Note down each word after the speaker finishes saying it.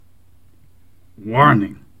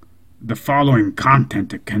Warning. The following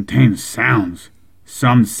content contains sounds.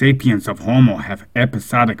 Some sapiens of Homo have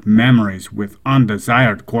episodic memories with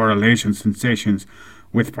undesired correlation sensations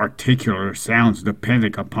with particular sounds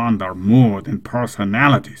depending upon their mood and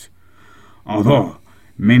personalities. Although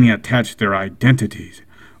many attach their identities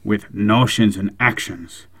with notions and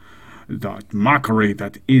actions, the mockery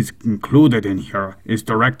that is included in here is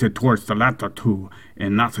directed towards the latter two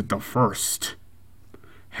and not the first.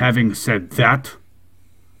 Having said that,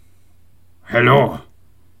 hello,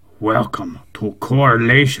 welcome to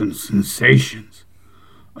Correlation Sensations,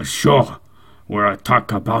 a show where I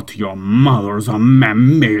talk about your mother's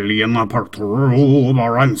mammalian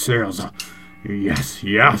protuberances.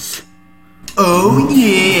 Yes. Oh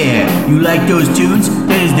yeah! You like those tunes?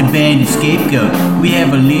 That is the band Scapegoat. We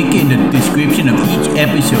have a link in the description of each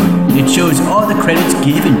episode that shows all the credits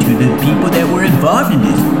given to the people that were involved in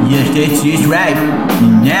this. Yes, that's just right.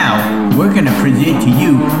 Now, we're gonna present to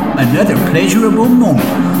you another pleasurable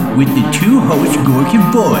moment with the two hosts, Gork and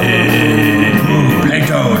Void.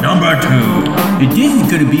 Plato number 2. And this is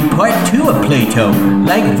gonna be part 2 of Plato,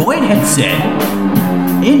 like Void had said.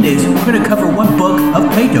 In this, we're going to cover one book of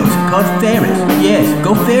Plato's called Ferris. Yes,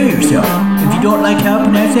 go fair yourself. If you don't like how I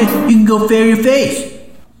pronounce it, you can go fair your face.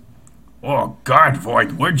 Oh God,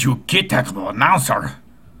 Void, where'd you get that announcer?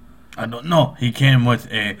 I don't know. He came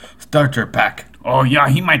with a starter pack. Oh yeah,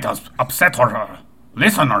 he might have upset our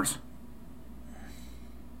listeners.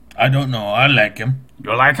 I don't know. I like him.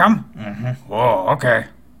 You like him? Mm-hmm. Oh, okay.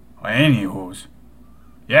 Well, anywho's.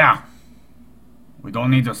 Yeah. We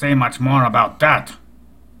don't need to say much more about that.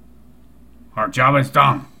 Our job is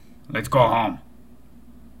done. Let's go home.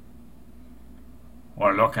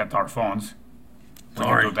 Or look at our phones. We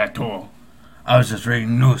Sorry. can do that too. I was just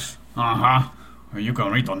reading news. Uh-huh. Well, you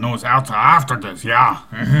can read the news after this, yeah.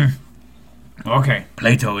 Mm-hmm. Okay.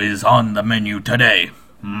 Plato is on the menu today.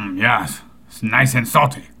 Yes. It's nice and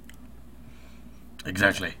salty.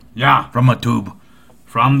 Exactly. Yeah. From a tube.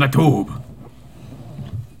 From the tube.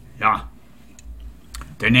 Yeah.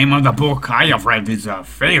 The name of the book I have read is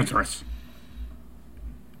Phaedrus.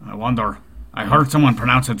 I wonder, I heard someone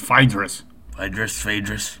pronounce it Phaedrus,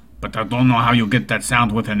 Phaedrus. but I don't know how you get that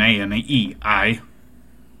sound with an A and an E.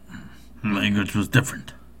 Language was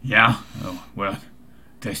different. Yeah? Oh, well,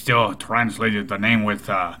 they still translated the name with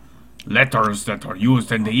letters that are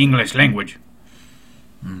used in the English language.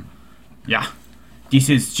 Yeah. This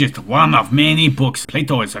is just one of many books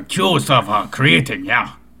Plato is accused of creating,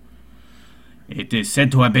 yeah. It is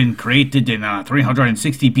said to have been created in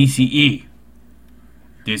 360 BCE.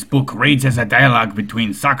 This book reads as a dialogue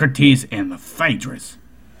between Socrates and Phaedrus.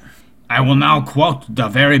 I will now quote the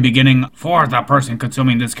very beginning for the person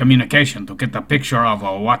consuming this communication to get the picture of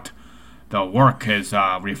what the work is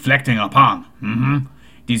reflecting upon.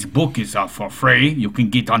 This book is for free. You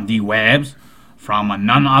can get on the webs from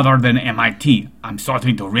none other than MIT. I'm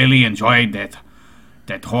starting to really enjoy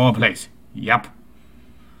that whole place. Yep.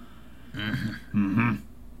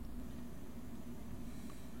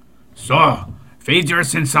 So,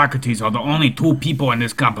 Phaedrus and Socrates are the only two people in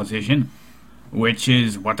this composition, which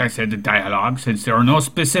is what I said, the dialogue. Since there are no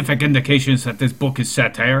specific indications that this book is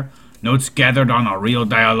satire, notes gathered on a real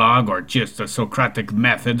dialogue or just a Socratic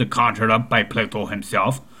method conjured up by Plato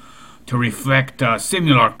himself to reflect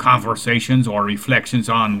similar conversations or reflections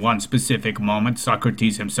on one specific moment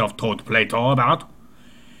Socrates himself told Plato about.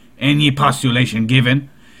 Any postulation given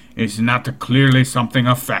is not clearly something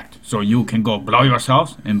of fact, so you can go blow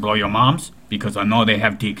yourselves and blow your moms, because I know they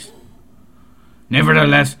have dicks.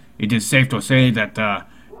 Nevertheless, it is safe to say that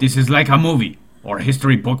this is like a movie or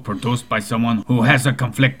history book produced by someone who has a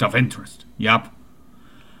conflict of interest. Yup.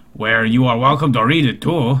 Where you are welcome to read it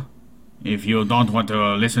too, if you don't want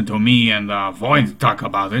to listen to me and Void talk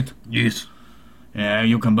about it. Yes.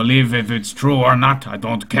 You can believe if it's true or not, I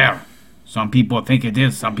don't care. Some people think it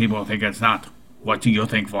is, some people think it's not. What do you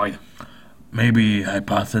think, Void? Maybe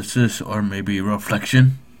hypothesis or maybe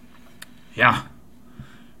reflection. Yeah.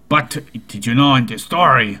 But did you know in the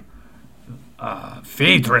story,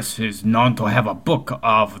 Phaedrus is known to have a book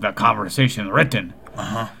of the conversation written.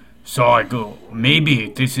 So I go, maybe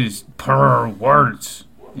this is per words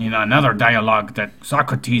in another dialogue that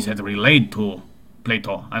Socrates had relayed to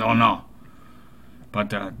Plato. I don't know. But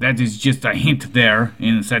that is just a hint there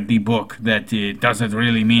inside the book that it doesn't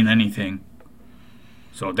really mean anything.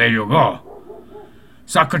 So there you go.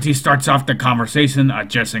 Socrates starts off the conversation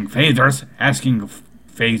addressing Phaedrus, asking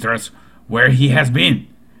Phaedrus where he has been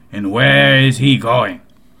and where is he going.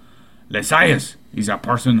 Lysias is a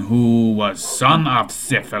person who was son of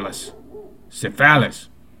Cephalus.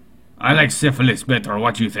 I like syphilis better.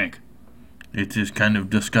 What do you think? It is kind of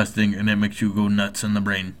disgusting, and it makes you go nuts in the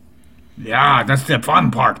brain. Yeah, that's the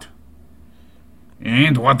fun part.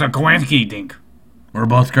 And what the Kowalski think? We're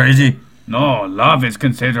both crazy? No, love is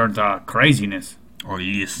considered craziness. Oh,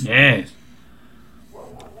 yes. Yes.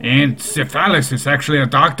 And syphilis is actually a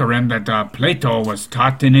doctrine that Plato was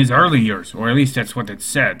taught in his early years, or at least that's what it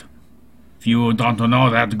said. If you don't know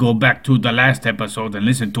that, go back to the last episode and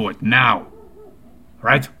listen to it now.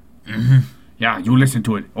 Right? Mm-hmm. Yeah, you listen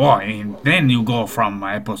to it. Oh, and then you go from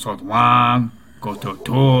episode 1, go to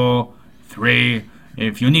 2, 3.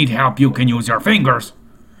 If you need help, you can use your fingers.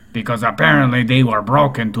 Because apparently they were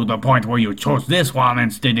broken to the point where you chose this one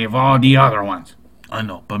instead of all the other ones. I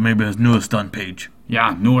know, but maybe it's newest on page.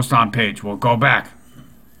 Yeah, newest on page. We'll go back.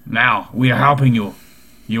 Now, we are helping you.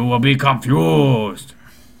 You will be confused.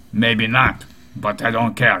 Maybe not, but I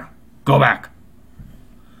don't care. Go back.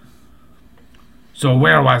 So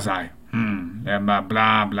where was I? Blah,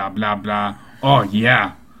 blah, blah, blah, blah. Oh,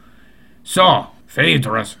 yeah. So,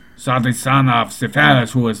 Phaedrus saw the son of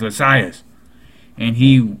Cephalus, who was Lysias, and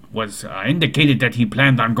he was indicated that he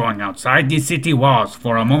planned on going outside the city walls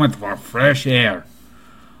for a moment for fresh air,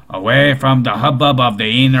 away from the hubbub of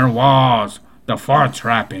the inner walls, the fart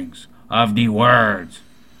trappings of the words.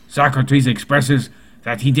 Socrates expresses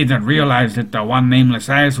that he didn't realize that the one named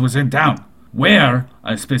Lysias was in town, where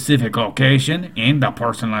a specific location and the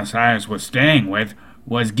person Lysias was staying with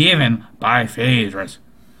was given by Phaedrus.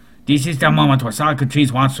 This is the moment where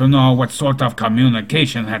Socrates wants to know what sort of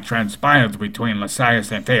communication had transpired between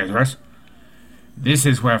Lysias and Phaedrus. This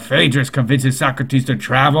is where Phaedrus convinces Socrates to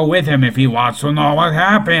travel with him if he wants to know what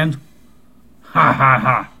happened. Ha ha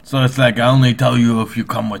ha. So it's like I only tell you if you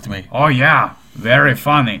come with me. Oh yeah, very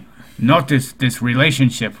funny. Notice this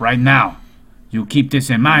relationship right now. You keep this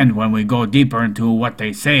in mind when we go deeper into what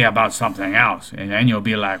they say about something else, and then you'll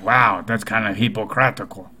be like, wow, that's kind of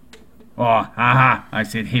hypocritical. Oh, haha, I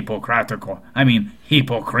said hypocritical. I mean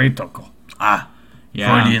hypocritical. Ah,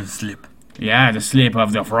 Yeah. Freudian slip. Yeah, the slip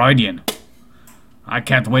of the Freudian. I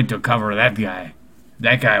can't wait to cover that guy.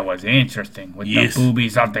 That guy was interesting, with Yes. the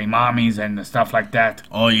boobies of the mommies and the stuff like that.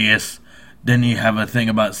 Oh, yes. Then you have a thing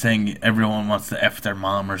about saying everyone wants to F their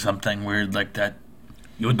mom or something weird like that.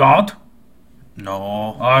 You don't?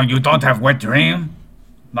 No. Oh, you don't have wet dream?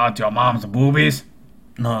 About your mom's boobies?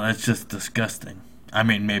 No, that's just disgusting. I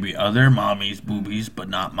mean, maybe other mommies' boobies, but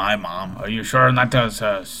not my mom. Are you sure not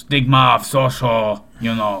a stigma of social,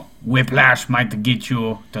 whiplash might get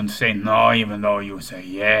you to say no even though you say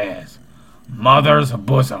yes? Mother's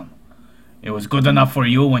bosom. It was good enough for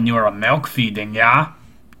you when you were milk feeding, yeah?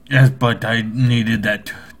 Yes, but I needed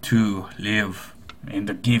that to live. And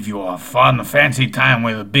to give you a fun, fancy time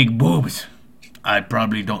with big boobs. I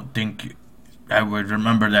probably don't think I would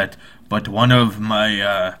remember that, but one of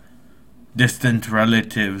my distant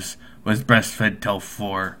relatives was breastfed till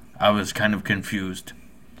 4. I was kind of confused.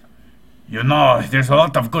 There's a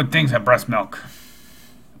lot of good things in breast milk.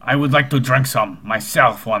 I would like to drink some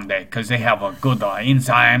myself one day, because they have a good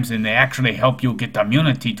enzymes and they actually help you get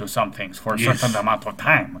immunity to some things for a Yes. certain amount of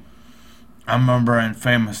time. I remember in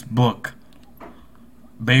famous book,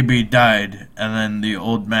 baby died, and then the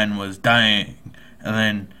old man was dying, and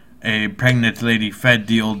then a pregnant lady fed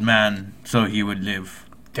the old man so he would live.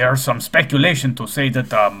 There's some speculation to say that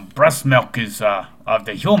breast milk is, of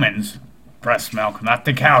the humans' breast milk, not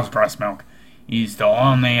the cow's breast milk, is the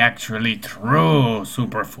only actually true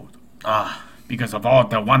superfood. Ah, Because of all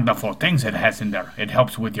the wonderful things it has in there. It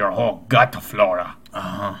helps with your whole gut flora.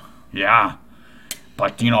 uh-huh. Yeah.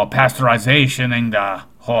 But, pasteurization and the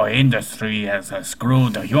whole industry has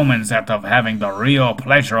screwed the humans out of having the real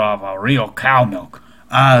pleasure of a real cow milk.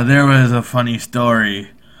 There was a funny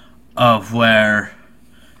story of where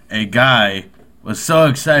a guy was so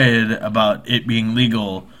excited about it being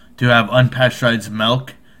legal to have unpasteurized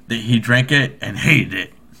milk that he drank it and hated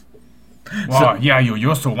it. Well, yeah, you're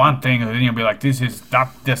used to one thing, and then you'll be like, this is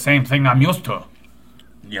not the same thing I'm used to.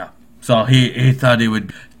 Yeah. So he thought it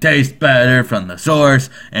would taste better from the source,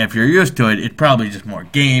 and if you're used to it, it's probably just more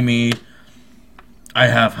gamey. I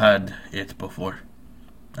have had it before,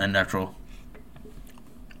 and natural,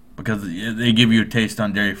 because they give you a taste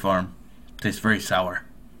on Dairy Farm. Tastes very sour,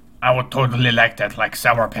 I would totally like that, like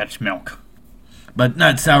Sour Patch milk. but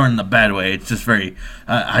not sour in the bad way. It's just very,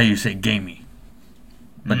 how you say, gamey.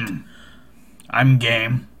 But I'm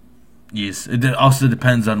game. yes, it also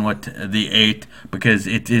depends on what they ate, because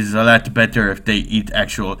it is a lot better if they eat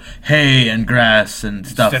actual hay and grass and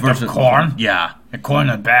stuff Instead of corn? Yeah. Corn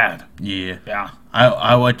is bad. Yeah. Yeah.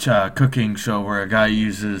 I watch a cooking show where a guy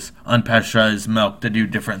uses unpasteurized milk to do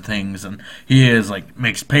different things, and he is like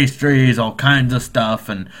makes pastries, all kinds of stuff,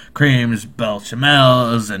 and creams,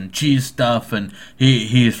 bechamels, and cheese stuff, and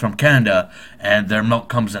he's from Canada, and their milk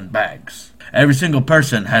comes in bags. Every single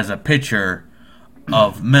person has a pitcher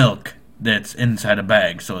of milk that's inside a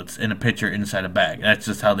bag, so it's in a pitcher inside a bag. That's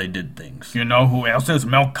just how they did things. You know who else's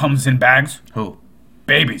milk comes in bags? Who?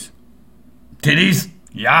 Babies. Titties?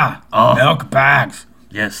 Yeah. Oh. Milk bags.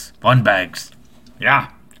 Yes, fun bags.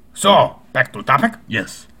 Yeah. So, back to topic?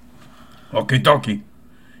 Yes. Okie dokie.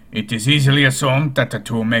 It is easily assumed that the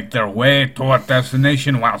two make their way to a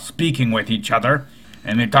destination while speaking with each other,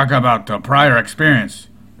 and they talk about the prior experience.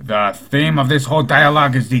 The theme of this whole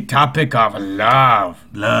dialogue is the topic of love.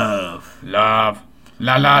 Love. Love.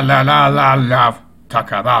 La la la la la love.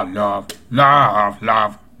 Talk about love. Love,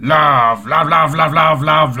 love, love, love, love, love, love,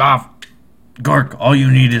 love, love. Gork, all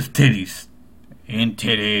you need is titties. In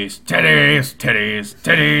titties, titties, titties,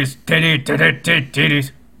 titties, titty, titty, titty,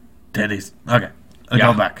 titties. Titties. Okay, I'll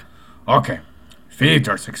Yeah. go back. Okay.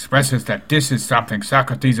 Phaedrus expresses that this is something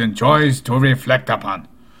Socrates enjoys to reflect upon.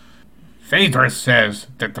 Phaedrus says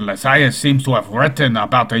that the Lysias seems to have written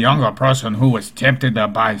about a younger person who was tempted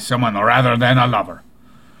by someone rather than a lover.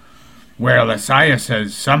 Where Lysias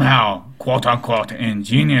has somehow, quote-unquote,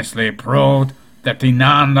 ingeniously proved that the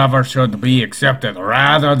non-lover should be accepted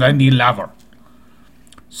rather than the lover.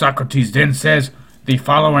 Socrates then says the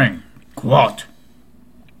following, quote,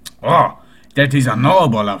 "Oh, that is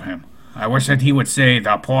unknowable of him. I wish that he would say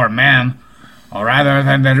the poor man rather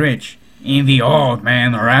than the rich, and the old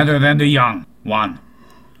man rather than the young one.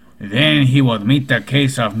 Then he would meet the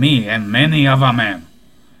case of me and many of a man.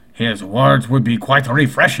 His words would be quite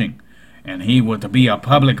refreshing, and he would be a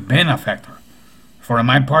public benefactor. For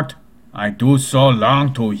my part, I do so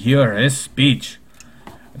long to hear his speech,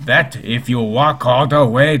 that if you walk all the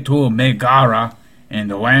way to Megara,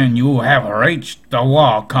 and when you have reached the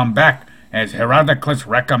wall, come back, as Herodicus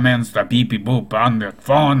recommends the beep-boop on the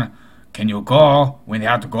phone. Can you go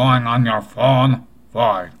without going on your phone?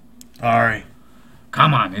 Boy, Sorry.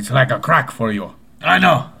 come on, it's like a crack for you. I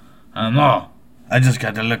know. I know. I just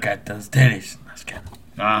got to look at those titties. That's good.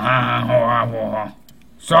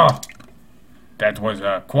 So, that was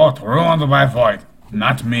a quote ruined by Void.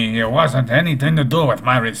 Not me. It wasn't anything to do with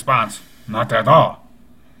my response. Not at all.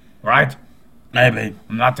 Right? Maybe.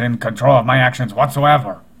 I'm not in control of my actions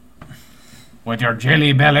whatsoever. With your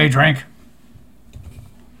jelly belly drink?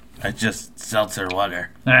 It's just seltzer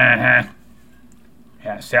water. Uh-huh.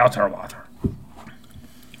 Yeah, seltzer water.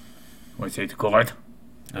 Was it good?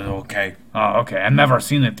 It's okay. Oh, okay. I've never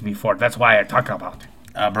seen it before. That's why I talk about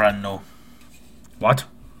it. Brand new. What?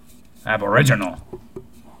 Aboriginal.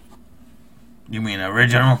 You mean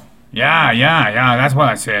original? Yeah, that's what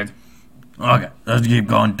I said. Okay, let's keep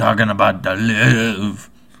going talking about the love.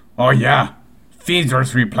 Oh, yeah.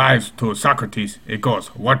 Phaedrus replies to Socrates. It goes,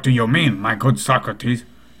 "What do you mean, my good Socrates?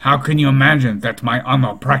 How can you imagine that my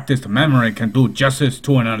unpracticed memory can do justice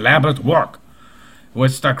to an elaborate work,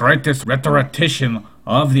 which the greatest rhetorician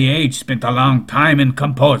of the age spent a long time in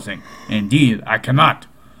composing? Indeed, I cannot.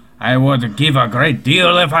 I would give a great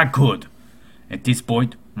deal if I could." At this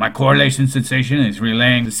point, my correlation sensation is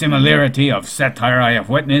relaying the similarity of satire I have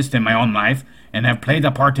witnessed in my own life and have played a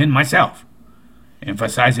part in myself,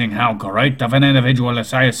 emphasizing how great of an individual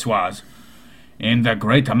Lysias was, and the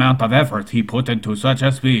great amount of effort he put into such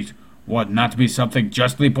a speech would not be something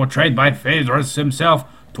justly portrayed by Phaedrus himself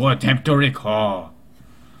to attempt to recall.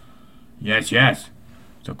 Yes,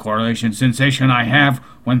 the correlation sensation I have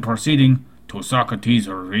when proceeding to Socrates'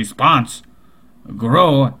 response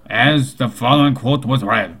grew as the following quote was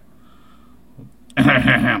read.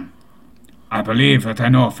 "I believe that I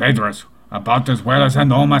know Phaedrus about as well as I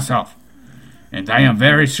know myself, and I am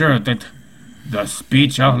very sure that the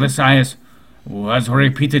speech of Lysias was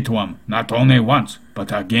repeated to him not only once,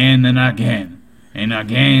 but again and again, and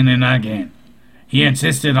again and again. He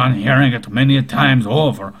insisted on hearing it many times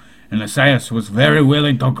over, and Lysias was very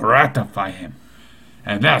willing to gratify him.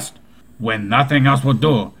 At last, when nothing else would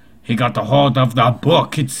do, he got a hold of the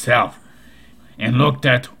book itself, and looked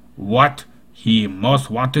at what he most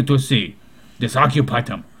wanted to see. This occupied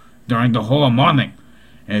him during the whole morning,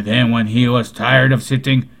 and then when he was tired of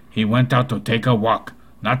sitting, he went out to take a walk,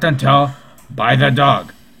 not until, by the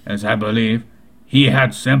dog, as I believe, he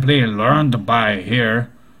had simply learned by hear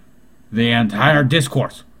the entire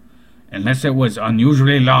discourse, unless it was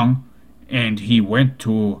unusually long, and he went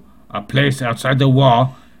to a place outside the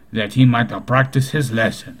wall that he might practice his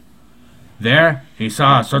lesson. There he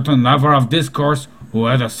saw a certain lover of discourse who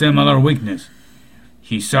had a similar weakness.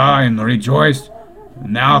 He saw and rejoiced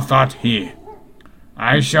Now thought he,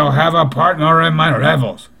 I shall have a partner in my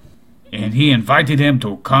revels. And he invited him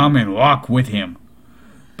to come and walk with him.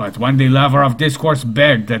 But when the lover of discourse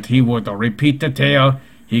begged that he would repeat the tale,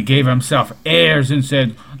 he gave himself airs and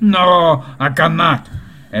said, No, I cannot,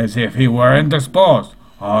 as if he were indisposed,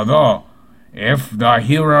 although, if the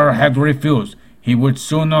hearer had refused, he would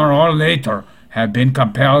sooner or later have been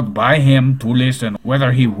compelled by him to listen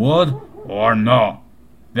whether he would or no.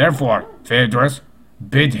 Therefore, Phaedrus,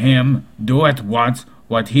 bid him do at once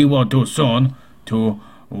what he will do soon, to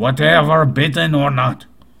whatever bidden or not.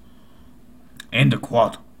 End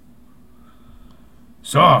quote.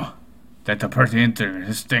 So, that's a pretty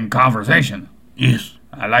interesting conversation. Yes.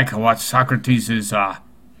 I like what Socrates'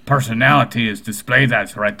 personality is displayed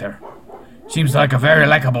as right there. Seems like a very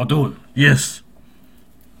likable dude. Yes.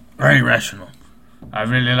 Very rational. I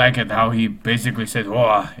really like it how he basically says,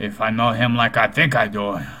 oh, if I know him like I think I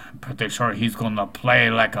do, I'm pretty sure he's gonna play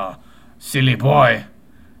like a silly boy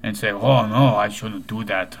and say, oh no, I shouldn't do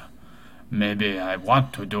that. Maybe I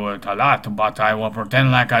want to do it a lot, but I will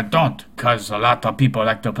pretend like I don't, because a lot of people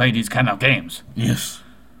like to play these kind of games. Yes.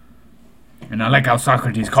 And I like how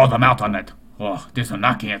Socrates called them out on it. Oh, there's a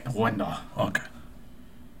knocking at the window. Okay.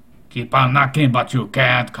 Keep on knocking, but you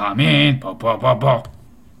can't come in. Bo, bo, bo, bo.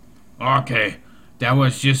 Okay, that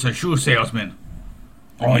was just a shoe salesman.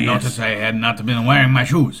 Oh, you yes. notice I had not been wearing my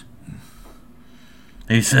shoes.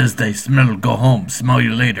 He says they smell, go home, smell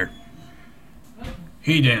you later.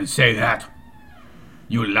 He didn't say that.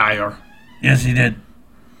 You liar. Yes, he did.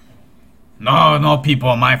 No,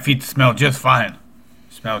 people, my feet smell just fine.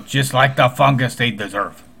 Smell just like the fungus they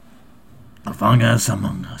deserve. A fungus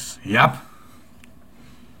among us. Yep.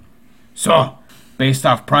 So, based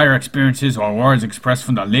off prior experiences or words expressed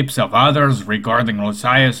from the lips of others regarding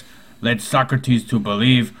Lysias, led Socrates to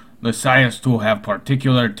believe Lysias to have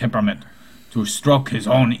particular temperament, to stroke his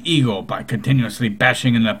own ego by continuously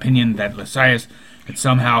bashing an opinion that Lysias had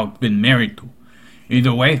somehow been married to.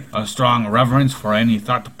 Either way, a strong reverence for any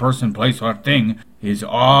thought, person, place, or thing is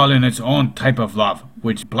all in its own type of love,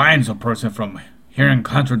 which blinds a person from hearing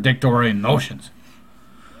contradictory notions.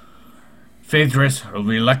 Phaedrus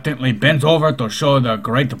reluctantly bends over to show the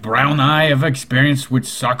great brown eye of experience which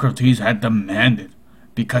Socrates had demanded,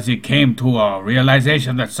 because he came to a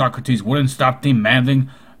realization that Socrates wouldn't stop demanding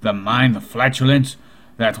the mind flatulence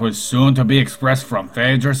that was soon to be expressed from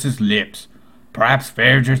Phaedrus' lips. Perhaps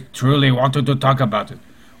Phaedrus truly wanted to talk about it,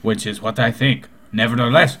 which is what I think.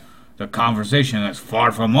 Nevertheless, the conversation is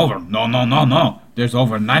far from over. No. There's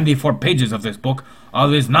over 94 pages of this book. All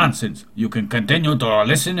this nonsense. You can continue to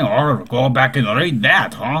listen or go back and read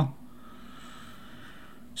that, huh?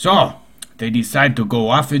 So, they decide to go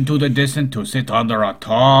off into the distance to sit under a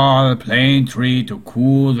tall plane tree to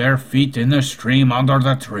cool their feet in the stream under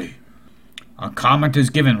the tree. A comment is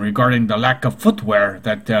given regarding the lack of footwear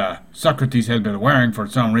that Socrates had been wearing for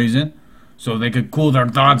some reason, so they could cool their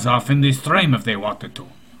dogs off in the stream if they wanted to.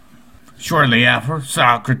 Shortly after,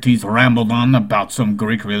 Socrates rambled on about some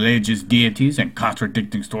Greek religious deities and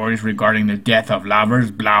contradicting stories regarding the death of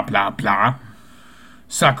lovers, blah blah blah.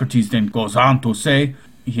 Socrates then goes on to say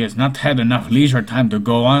he has not had enough leisure time to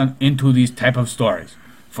go on into these type of stories,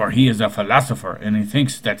 for he is a philosopher and he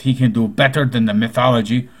thinks that he can do better than the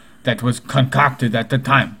mythology that was concocted at the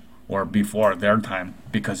time, or before their time,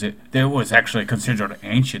 because it was actually considered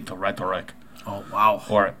ancient rhetoric. Oh, wow.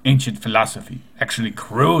 Or ancient philosophy. Actually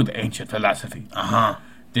crude ancient philosophy. Uh-huh.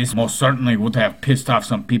 This most certainly would have pissed off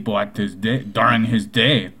some people at his day, during his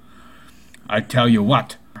day. I tell you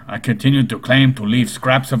what, I continued to claim to leave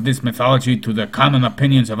scraps of this mythology to the common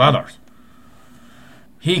opinions of others.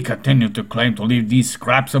 He continued to claim to leave these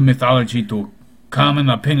scraps of mythology to common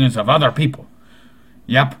opinions of other people.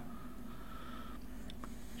 Yep.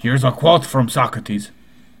 Here's a quote from Socrates.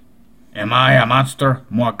 Am I a monster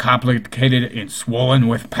more complicated and swollen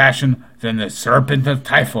with passion than the serpent of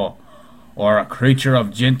Typho, or a creature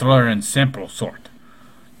of gentler and simpler sort,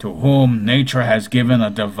 to whom nature has given a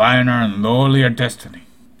diviner and lowlier destiny?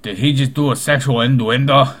 Did he just do a sexual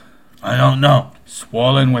innuendo? I don't know.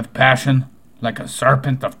 Swollen with passion, like a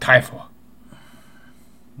serpent of Typho.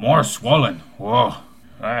 More swollen. Whoa.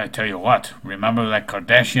 I tell you what, remember that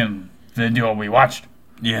Kardashian video we watched?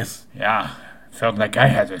 Yes. Yeah, felt like I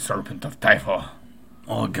had a serpent of Typho.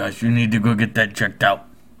 Oh, gosh, you need to go get that checked out.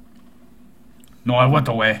 No, I went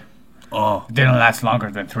away. Oh. It didn't last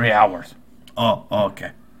longer than 3 hours. Oh,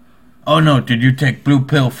 okay. Oh, no, did you take blue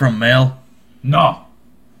pill from mail? No.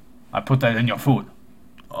 I put that in your food.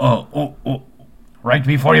 Oh. Right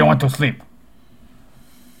before you went to sleep.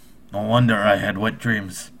 No wonder I had wet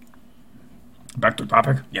dreams. Back to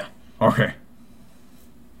topic? Yeah. Okay.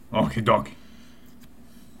 Okie dokie.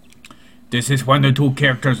 This is when the two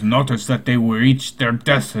characters notice that they will reach their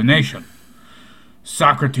destination.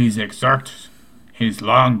 Socrates exerts his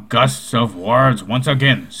long gusts of words once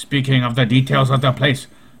again, speaking of the details of the place,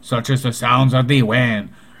 such as the sounds of the wind,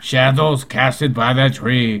 shadows casted by the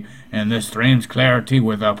tree, and the strange clarity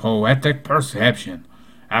with a poetic perception.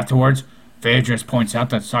 Afterwards, Phaedrus points out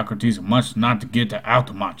that Socrates must not get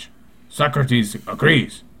out much. Socrates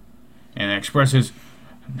agrees, and expresses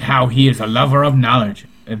how he is a lover of knowledge,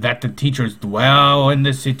 and that the teachers dwell in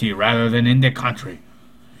the city rather than in the country,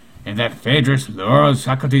 and that Phaedrus lures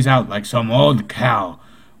Socrates out like some old cow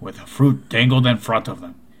with fruit dangled in front of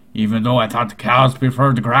them, even though I thought cows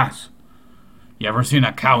preferred grass. You ever seen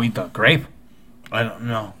a cow eat a grape? I don't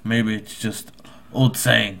know. Maybe it's just old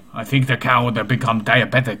saying. I think the cow would have become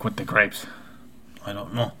diabetic with the grapes. I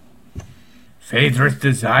don't know. Phaedrus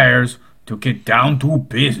desires to get down to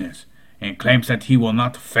business and claims that he will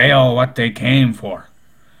not fail what they came for,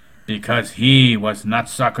 because he was not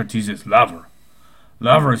Socrates' lover.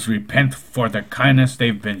 Lovers repent for the kindness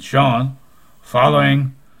they've been shown,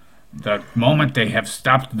 following the moment they have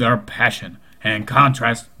stopped their passion. And in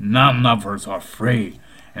contrast, non-lovers are free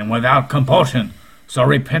and without compulsion, so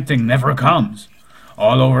repenting never comes,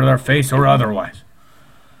 all over their face or otherwise.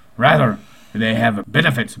 Rather, they have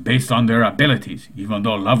benefits based on their abilities, even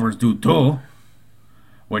though lovers do too,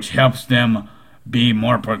 which helps them be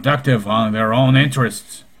more productive on their own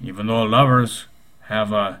interests, even though lovers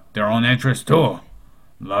have their own interests too.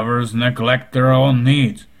 Lovers neglect their own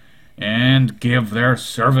needs and give their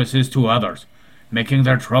services to others, making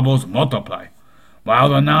their troubles multiply, while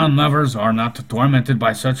the non-lovers are not tormented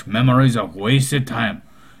by such memories of wasted time.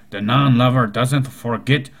 The non-lover doesn't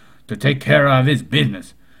forget to take care of his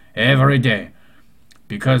business every day,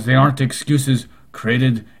 because they aren't excuses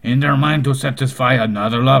created in their mind to satisfy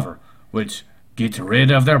another lover, which gets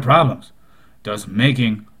rid of their problems, thus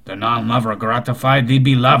making the non-lover gratify the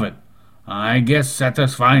beloved. I guess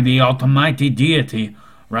satisfying the almighty deity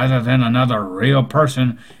rather than another real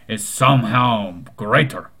person is somehow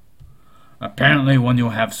greater. Apparently, when you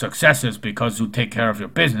have successes because you take care of your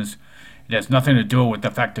business, it has nothing to do with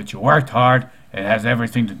the fact that you worked hard. It has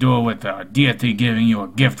everything to do with the deity giving you a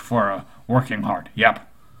gift for working hard. Yep.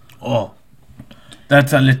 Oh,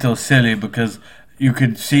 that's a little silly because you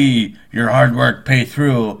could see your hard work pay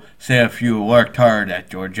through. Say if you worked hard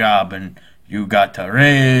at your job and you got a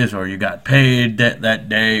raise or you got paid that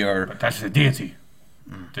day, or... But that's the deity.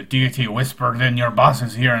 The deity whispered in your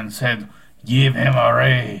boss's ear and said, "Give him a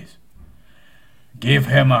raise. Give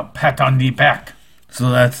him a pat on the back." So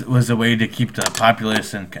that was a way to keep the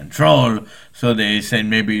populace in control. So they said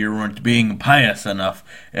maybe you weren't being pious enough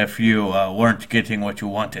if you weren't getting what you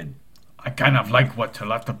wanted. I kind of like what a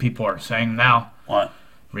lot of people are saying now. What?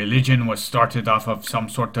 Religion was started off of some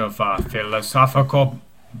sort of philosophical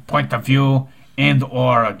point of view and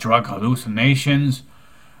or drug hallucinations,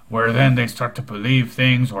 where then they start to believe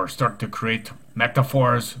things or start to create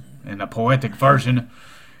metaphors in a poetic version,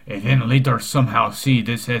 and then later somehow see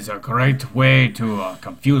this as a great way to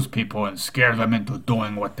confuse people and scare them into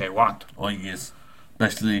doing what they want. Oh, yes.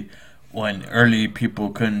 Especially when early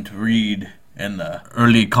people couldn't read in the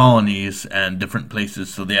early colonies and different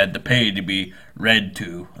places, so they had to pay to be read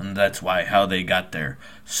to, and that's how they got their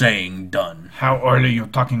saying done. How early are you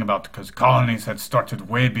talking about? Because colonies had started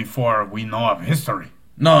way before we know of history.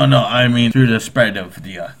 No, I mean through the spread of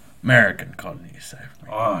the American colonies.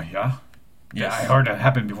 Oh, yeah? Yes. Yeah, I heard that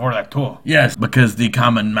happened before that too. Yes, because the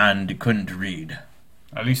common man couldn't read.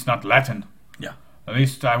 At least not Latin. Yeah. At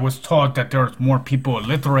least I was taught that there's more people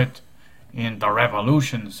illiterate in the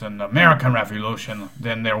revolutions, in the American Revolution,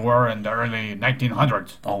 than there were in the early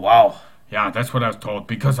 1900s. Oh, wow. Yeah, that's what I was told,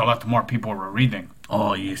 because a lot more people were reading.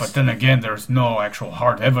 Oh, yes. But then again, there's no actual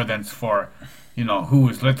hard evidence for, who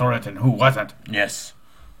was literate and who wasn't. Yes.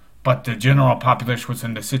 But the general populace was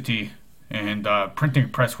in the city, and the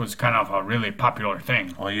printing press was kind of a really popular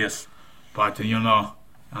thing. Oh, yes. But,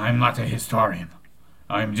 I'm not a historian.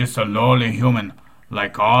 I'm just a lowly human,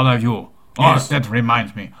 like all of you. Yes. Oh, that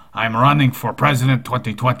reminds me. I'm running for President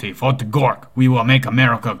 2020. Vote Gork. We will make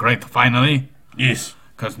America great finally. Yes.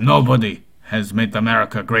 Because nobody has made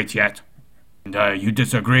America great yet. And you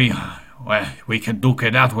disagree? Well, we can duke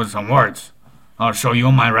it out with some words. I'll show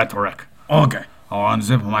you my rhetoric. Okay. I'll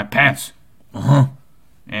unzip my pants. Uh-huh.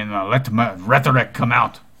 And let my rhetoric come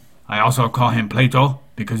out. I also call him Plato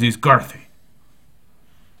because he's girthy.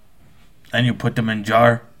 And you put them in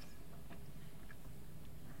jar?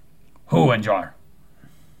 Who in jar?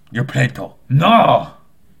 Your Plato. No!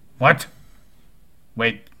 What?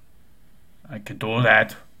 Wait. I could do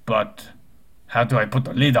that, but how do I put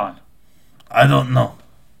the lid on? I don't know.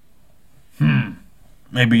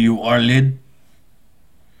 Maybe you are lid?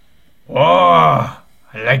 Oh,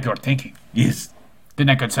 I like your thinking. Yes. Then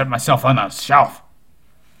I could set myself on a shelf.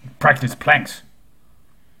 Practice planks.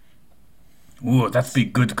 Ooh, that'd be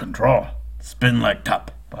good control. Spin like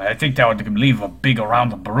top. But I think that would leave a big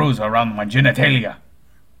round bruise around my genitalia.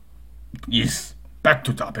 Yes. Back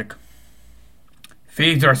to topic.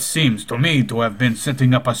 Phaedra seems to me to have been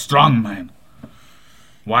setting up a strong man.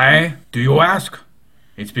 Why, do you ask?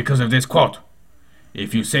 It's because of this quote.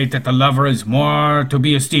 If you say that the lover is more to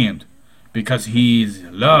be esteemed, because his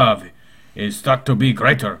love is thought to be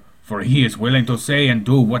greater, for he is willing to say and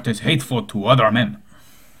do what is hateful to other men,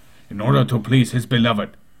 in order to please his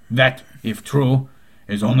beloved, that, if true,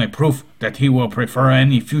 is only proof that he will prefer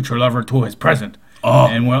any future lover to his present,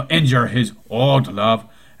 and will injure his old love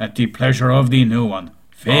at the pleasure of the new one.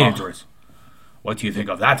 Phaedrus. What do you think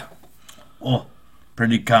of that? Oh,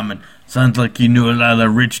 pretty common. Sounds like you knew a lot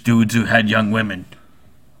of rich dudes who had young women.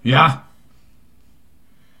 Yeah?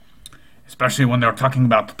 Especially when they're talking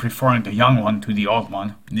about preferring the young one to the old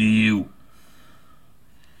one. You.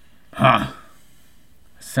 Huh.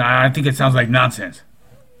 So I think it sounds like nonsense.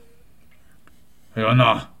 I don't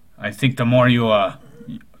know. I think the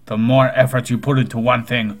more effort you put into one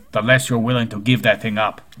thing, the less you're willing to give that thing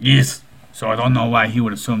up. Yes. So I don't know why he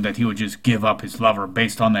would assume that he would just give up his lover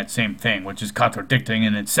based on that same thing, which is contradicting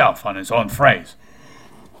in itself on his own phrase.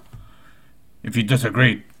 If you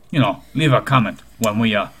disagree, leave a comment when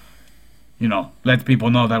we, let people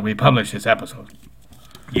know that we publish this episode.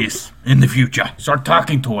 Yes, in the future. Start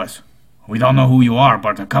talking to us. We don't know who you are,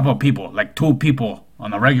 but a couple people, like 2 people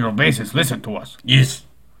on a regular basis, listen to us. Yes.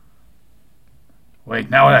 Wait,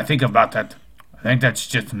 now that I think about that, I think that's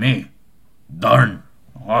just me. Darn.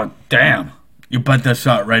 Oh, damn. You better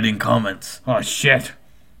start writing comments. Oh, shit.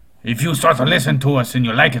 If you start to listen to us and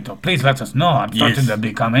you like it, please let us know. I'm starting to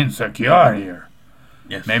become insecure here.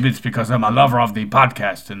 Yes. Maybe it's because I'm a lover of the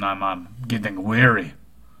podcast and I'm getting weary.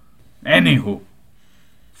 Anywho,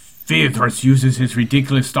 Phaedrus uses his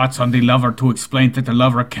ridiculous thoughts on the lover to explain that the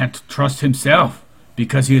lover can't trust himself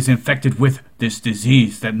because he is infected with this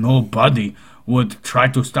disease that nobody would try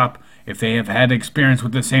to stop if they have had experience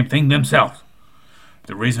with the same thing themselves.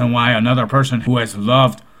 The reason why another person who has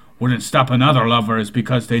loved wouldn't stop another lover is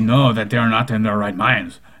because they know that they are not in their right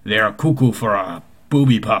minds. They are cuckoo for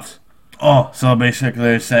booby puffs. Oh, so basically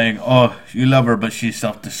they're saying, you love her, but she's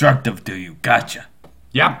self-destructive to you. Gotcha.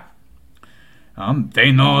 Yep.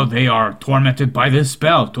 They know they are tormented by this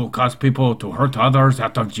spell to cause people to hurt others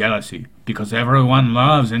out of jealousy, because everyone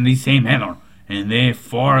loves in the same manner, and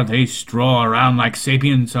therefore they stroll around like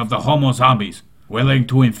sapiens of the Homo zombies, willing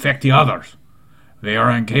to infect the others. They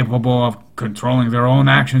are incapable of controlling their own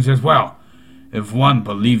actions as well, if one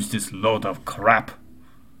believes this load of crap.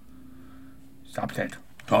 Stop that.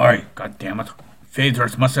 Sorry. God damn it.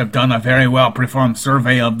 Phaedrus must have done a very well-performed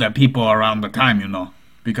survey of the people around the time,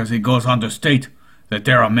 because he goes on to state that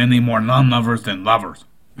there are many more non-lovers than lovers.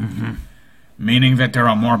 Mm-hmm. Meaning that there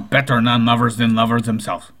are more better non-lovers than lovers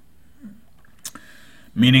themselves.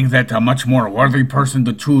 Meaning that a much more worthy person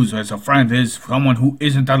to choose as a friend is someone who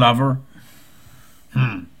isn't a lover.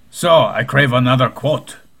 So, I crave another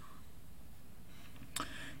quote.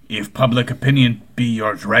 If public opinion be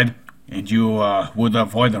your dread, and you would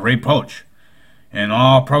avoid the reproach, in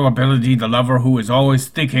all probability the lover who is always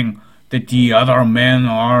thinking that the other men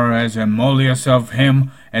are as emulous of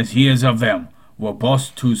him as he is of them, will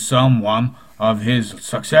boast to someone of his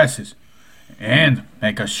successes, and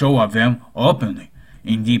make a show of them openly,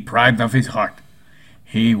 in the pride of his heart.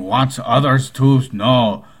 He wants others to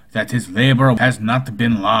know that his labor has not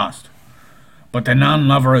been lost. But the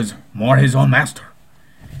non-lover is more his own master,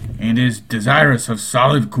 and is desirous of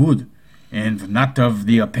solid good, and not of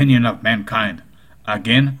the opinion of mankind.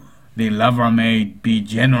 Again, the lover may be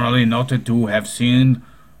generally noted to have seen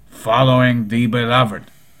following the beloved.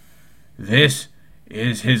 This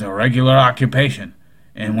is his regular occupation,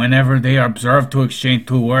 and whenever they are observed to exchange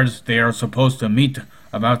 2 words, they are supposed to meet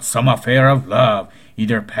about some affair of love,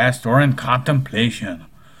 either past or in contemplation.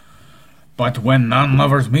 But when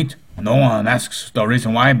non-lovers meet, no one asks the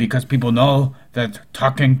reason why, because people know that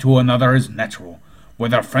talking to another is natural,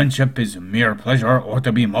 whether friendship is mere pleasure or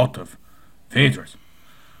to be motive. Phaedrus.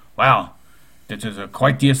 Wow, this is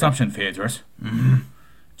quite the assumption, Phaedrus. Mm-hmm.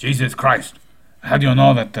 Jesus Christ. How do you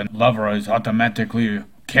know that the lover is automatically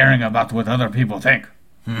caring about what other people think?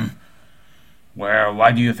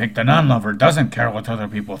 Why do you think the non-lover doesn't care what other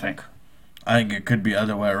people think? I think it could be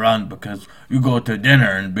other way around, because you go to dinner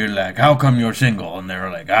and be like, how come you're single? And they're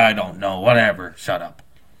like, I don't know, whatever, shut up.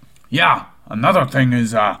 Yeah, another thing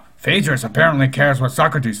is, Phaedrus apparently cares what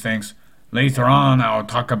Socrates thinks, Later on, I'll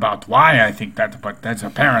talk about why I think that, but that's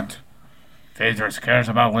apparent. Phaedrus cares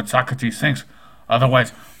about what Socrates thinks.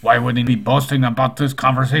 Otherwise, why would he be boasting about this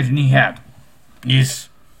conversation he had? Yes.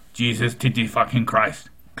 Jesus Titty fucking Christ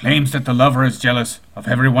claims that the lover is jealous of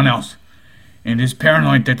everyone else and is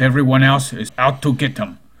paranoid that everyone else is out to get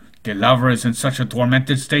him. The lover is in such a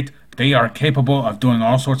tormented state they are capable of doing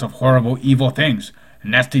all sorts of horrible evil things,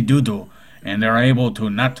 nasty doo-doo, and they're able to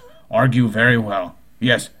not argue very well.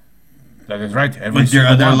 Yes, that is right. With your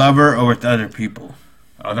other lover or with other people?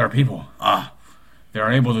 Other people.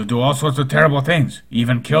 They're able to do all sorts of terrible things,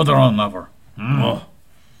 even kill their own lover. Oh.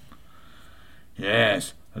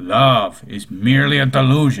 Yes, love is merely a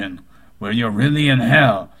delusion where you're really in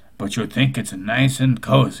hell, but you think it's nice and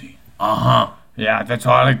cozy. Yeah, that's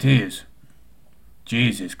all it is.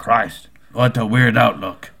 Jesus Christ. What a weird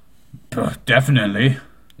outlook. Definitely.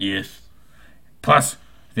 Yes. Plus,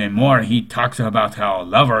 the more he talks about how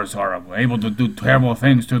lovers are able to do terrible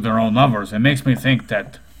things to their own lovers, it makes me think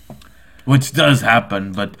that... Which does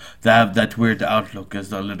happen, but to have that weird outlook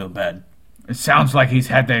is a little bad. It sounds like he's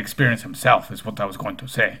had the experience himself, is what I was going to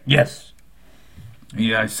say. Yes.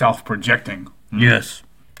 He is self-projecting. Yes.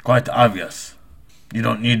 Quite obvious. You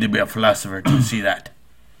don't need to be a philosopher to see that.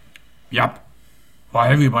 Yup. Why,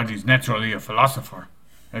 everybody's naturally a philosopher.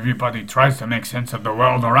 Everybody tries to make sense of the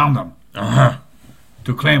world around them.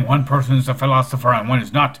 To claim one person is a philosopher and one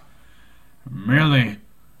is not merely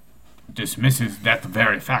dismisses that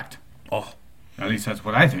very fact. At least that's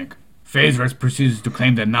what I think. Phaedrus proceeds to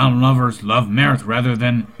claim that non-lovers love merit rather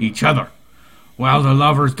than each other, while the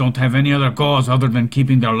lovers don't have any other goals other than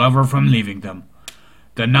keeping their lover from leaving them.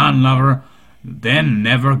 The non-lover then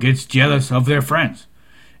never gets jealous of their friends,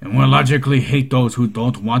 and will logically hate those who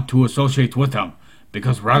don't want to associate with them,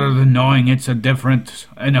 because rather than knowing it's a difference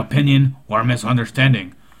in opinion or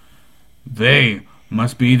misunderstanding, they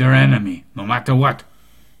must be their enemy, no matter what.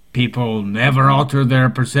 People never alter their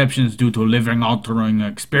perceptions due to living-altering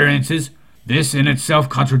experiences. This in itself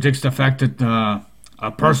contradicts the fact that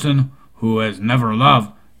a person who has never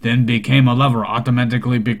loved, then became a lover,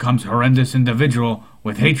 automatically becomes a horrendous individual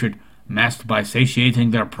with hatred, masked by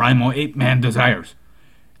satiating their primal ape-man desires.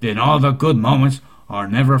 Then all the good moments are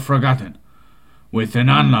never forgotten with the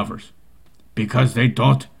non-lovers, because they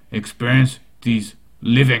don't experience these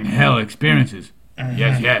living hell experiences.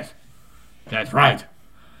 Yes, that's right.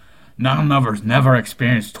 Non-lovers never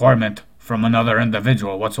experience torment from another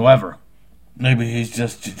individual whatsoever. Maybe he's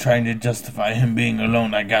just trying to justify him being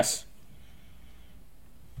alone, I guess.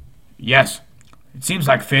 Yes. It seems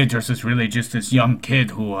like Phaedrus is really just this young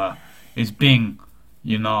kid who is being,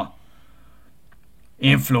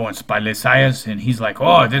 influenced by Lysias, and he's like,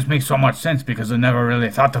 oh, this makes so much sense because I never really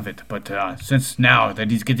thought of it. But since now that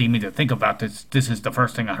he's getting me to think about this is the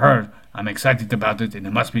first thing I heard. I'm excited about it, and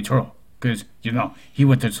it must be true. Because, he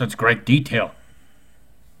went into such great detail.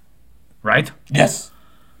 Right? Yes.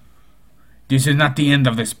 This is not the end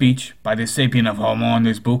of the speech by the sapient of Homo in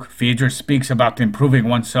this book. Phaedrus speaks about improving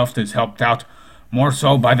oneself is helped out more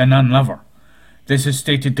so by the non-lover. This is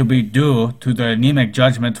stated to be due to the anemic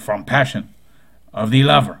judgment from passion of the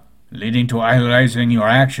lover, leading to idolizing your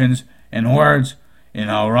actions and words in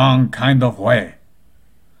a wrong kind of way.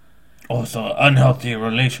 Also, unhealthy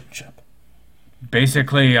relationship.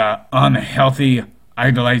 Basically, unhealthy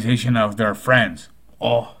idolization of their friends.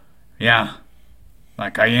 Oh. Yeah.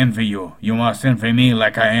 Like I envy you. You must envy me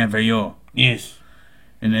like I envy you. Yes.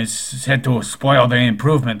 And it's said to spoil the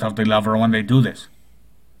improvement of the lover when they do this.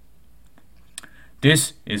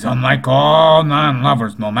 This is unlike all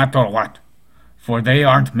non-lovers, no matter what. For they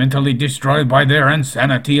aren't mentally destroyed by their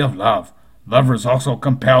insanity of love. Lovers also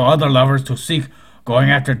compel other lovers to seek going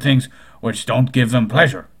after things which don't give them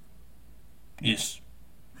pleasure. Yes.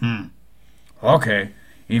 Okay.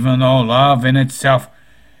 Even though love in itself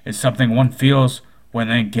is something one feels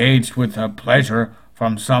when engaged with a pleasure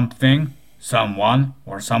from something, someone,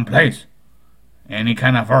 or someplace. Any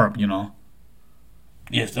kind of verb,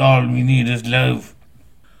 Yes, all we need is love.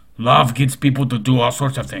 Love gets people to do all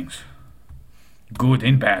sorts of things. Good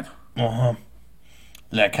and bad.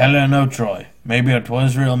 Like Helen of Troy. Maybe it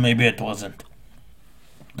was real, maybe it wasn't.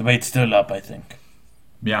 Debate's still up, I think.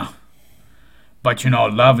 Yeah. But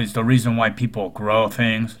love is the reason why people grow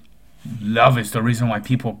things. Love is the reason why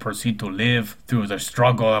people proceed to live through the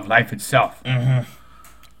struggle of life itself.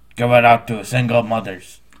 Give it out to single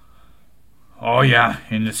mothers. Oh yeah,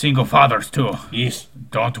 and the single fathers too. Yes.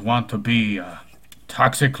 Don't want to be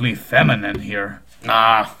toxically feminine here.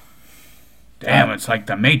 Nah. Damn, it's like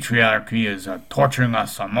the matriarchy is torturing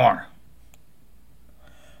us some more.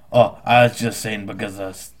 Oh, I was just saying because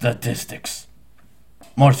of statistics.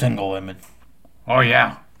 More single women. Oh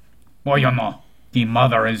yeah. Well, you know, the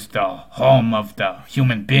mother is the home of the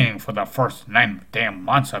human being for the first 9 damn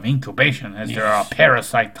months of incubation as they're a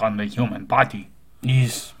parasite on the human body.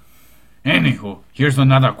 Yes. Anywho, here's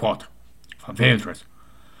another quote from Phaedrus.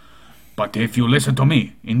 But if you listen to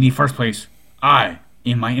me, in the first place, I,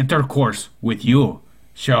 in my intercourse with you,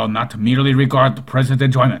 shall not merely regard the present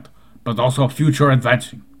enjoyment, but also future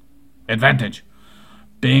advantage,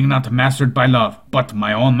 being not mastered by love, but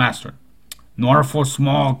my own master, nor for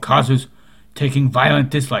small causes taking violent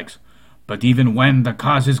dislikes, but even when the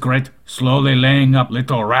cause is great, slowly laying up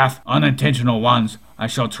little wrath, unintentional ones, I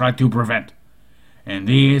shall try to prevent. And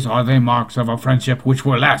these are the marks of a friendship which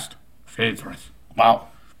will last. Phaedrus. Wow.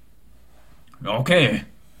 Okay.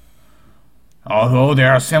 Although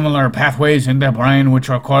there are similar pathways in the brain which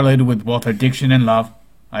are correlated with both addiction and love,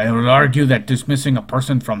 I would argue that dismissing a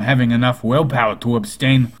person from having enough willpower to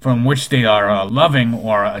abstain from which they are loving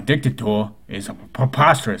or addicted to is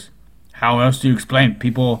preposterous. How else do you explain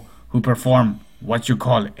people who perform what you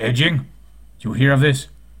call edging? You hear of this?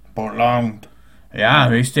 Prolonged. Yeah,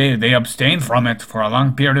 they abstain from it for a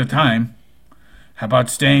long period of time. How about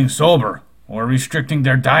staying sober or restricting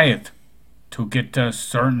their diet to get a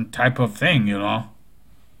certain type of thing, you know?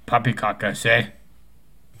 Poppycock, I say.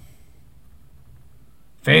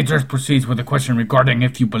 Phaedrus proceeds with a question regarding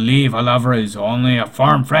if you believe a lover is only a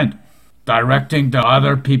farm friend, directing the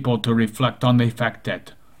other people to reflect on the fact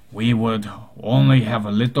that we would only have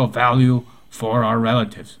a little value for our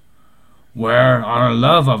relatives, where our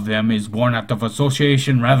love of them is born out of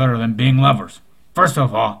association rather than being lovers. First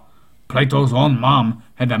of all, Plato's own mom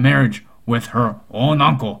had a marriage with her own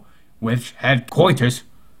uncle, which had coitus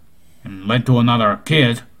and led to another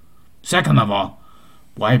kid. Second of all,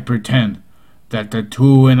 why pretend that the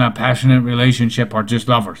two in a passionate relationship are just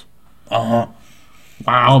lovers? Uh-huh.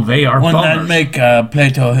 While they are Wouldn't boners. that make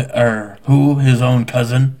Plato, or who, his own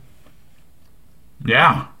cousin?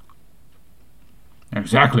 Yeah.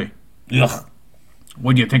 Exactly. Ugh.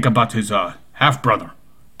 What do you think about his half-brother?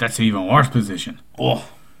 That's an even worse position. Oh.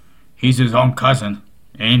 He's his own cousin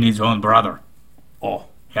and his own brother. Oh.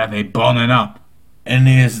 Yeah, they bone it up. And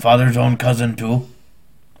his father's own cousin, too?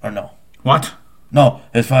 Or no? What? No,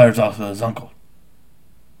 his father's also his uncle.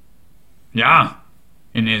 Yeah.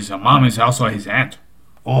 And his mom is also his aunt.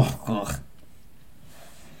 Oh, ugh.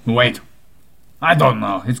 Wait. I don't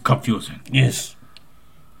know. It's confusing. Yes.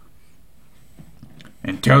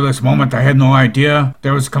 Until this moment, I had no idea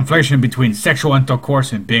there was conflation between sexual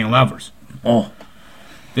intercourse and being lovers. Oh.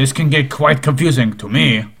 This can get quite confusing to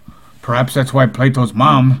me. Perhaps that's why Plato's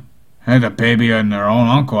mom had a baby and her own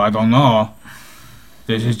uncle. I don't know.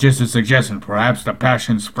 This is just a suggestion. Perhaps the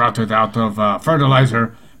passion sprouted out of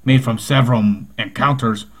fertilizer made from several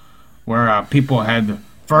encounters where people had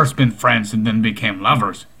first been friends and then became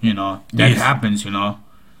lovers. You know, that Yes. happens, you know.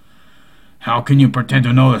 How can you pretend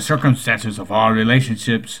to know the circumstances of all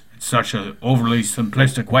relationships in such an overly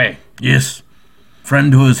simplistic way? Yes.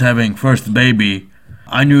 Friend who was having first baby,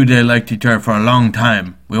 I knew they liked each other for a long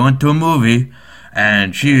time. We went to a movie,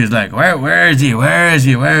 and she was like, where is he? Where is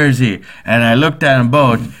he? Where is he? And I looked at them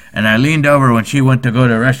both, and I leaned over when she went to go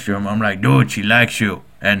to the restroom. I'm like, dude, she likes you.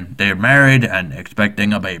 And they're married and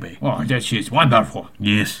expecting a baby. Oh, that she's wonderful.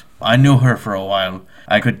 Yes. I knew her for a while.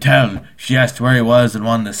 I could tell. She asked where he was and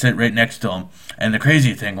wanted to sit right next to him. And the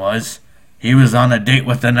crazy thing was, he was on a date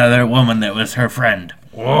with another woman that was her friend.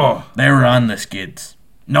 Oh, They were on the skids.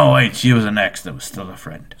 No, wait, she was an ex that was still a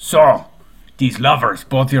friend. so these lovers,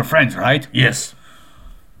 both your friends, right? Yes.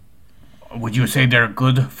 Would you say they're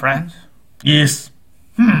good friends? Yes.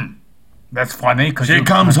 That's funny, because She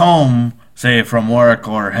comes home, say from work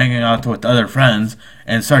or hanging out with other friends,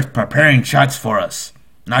 and starts preparing shots for us.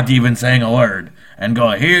 Not even saying a word. And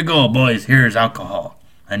go, here you go, boys, here's alcohol.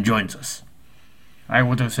 And joins us. I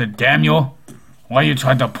would have said, damn you, why you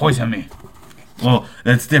tried to poison me? Well,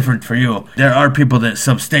 that's different for you. There are people that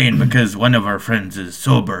sustain because one of our friends is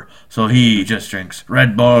sober. So he just drinks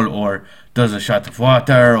Red Bull or does a shot of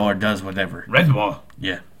water or does whatever. Red Bull?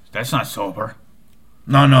 Yeah. That's not sober.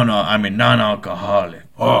 No. I mean non-alcoholic.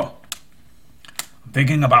 Oh. I'm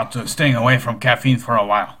thinking about staying away from caffeine for a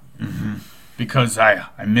while. Because I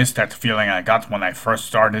missed that feeling I got when I first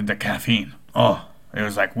started the caffeine. Oh. It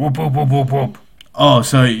was like whoop, whoop, whoop, whoop, whoop. Oh,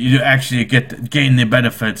 so you actually gain the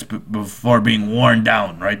benefits before being worn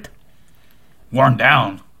down, right? Worn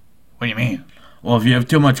down? What do you mean? Well, if you have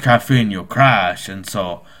too much caffeine, you'll crash, and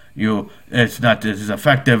so it's not as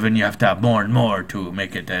effective, and you have to have more and more to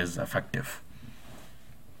make it as effective.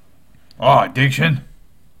 Oh, addiction?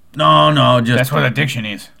 No, just That's what addiction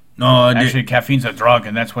is. no. Actually, caffeine's a drug,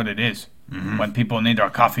 and that's what it is. When people need their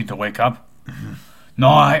coffee to wake up.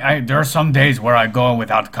 No, there are some days where I go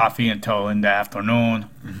without coffee until in the afternoon.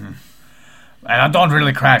 And I don't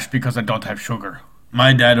really crash because I don't have sugar.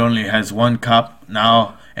 My dad only has 1 cup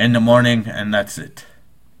now in the morning, and that's it.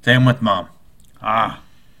 Same with Mom. Ah,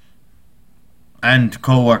 And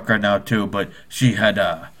co-worker now too, but she had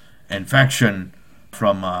a infection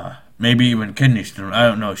from maybe even kidney stone. I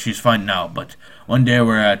don't know. She's fine now, but one day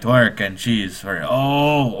we're at work and she's her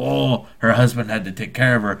her husband had to take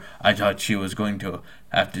care of her. I thought she was going to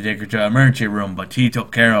have to take her to the emergency room, but he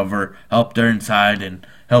took care of her, helped her inside, and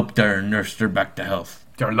helped her nursed her back to health.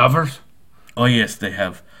 they're lovers? Oh yes, they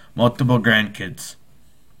have multiple grandkids.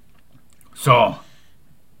 So,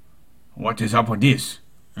 what is up with this?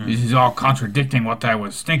 This is all contradicting what I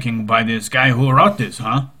was thinking by this guy who wrote this,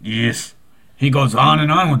 huh? Yes. He goes on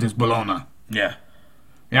and on with this baloney. Yeah.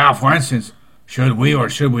 Yeah, for instance, should we or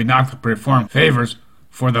should we not perform favors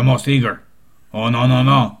for the most eager? Oh, no, no,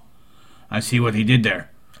 no. I see what he did there.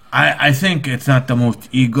 I think it's not the most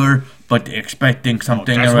eager, but expecting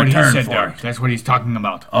something That's in what he return said for there. it. That's what he's talking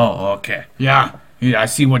about. Oh, okay. Yeah, I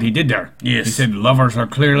see what he did there. Yes. He said lovers are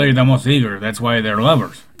clearly the most eager. That's why they're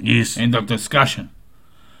lovers. Yes. End of discussion.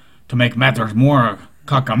 To make matters more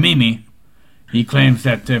cockamamie, he claims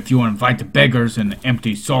that if you invite beggars and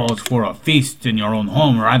empty souls for a feast in your own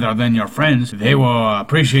home rather than your friends, they will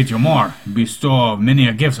appreciate you more, bestow many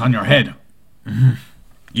gifts on your head.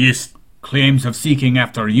 Yes. Claims of seeking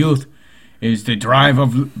after youth is the drive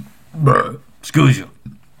of Excuse you.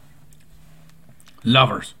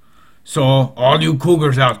 lovers. So, all you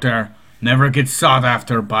cougars out there never get sought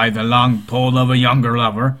after by the long pole of a younger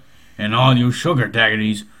lover, and all you sugar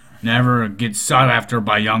daddies never get sought after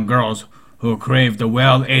by young girls who crave the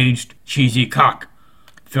well-aged cheesy cock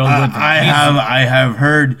filled with I have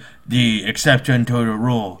heard the exception to the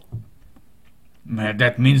rule. Man,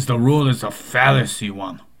 that means the rule is a fallacy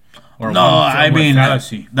one. Or No, one I filled with mean,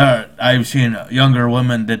 fallacy. I've seen younger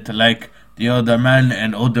women that like the older men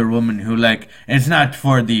and older women who like. It's not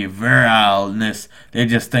for the virileness. They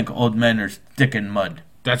just think old men are stick in mud.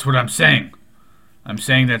 That's what I'm saying. I'm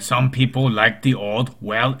saying that some people like the old,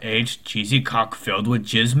 well-aged cheesy cock filled with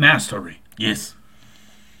jizz mastery. Yes.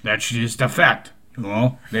 That's just a fact. You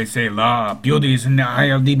know, they say beauty is in the eye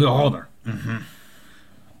of the beholder.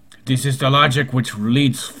 This is the logic which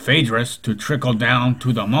leads Phaedrus to trickle down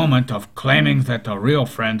to the moment of claiming that a real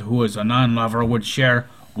friend who is a non-lover would share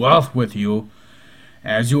wealth with you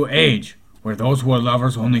as you age, where those who are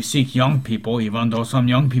lovers only seek young people, even though some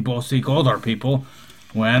young people seek older people,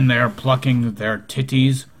 when they're plucking their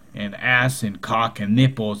titties and ass and cock and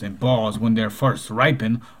nipples and balls when they're first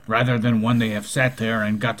ripen, rather than when they have sat there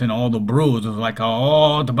and gotten all the bruises like a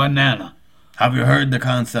old banana. Have you heard the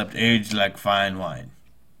concept age like fine wine?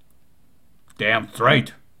 Damn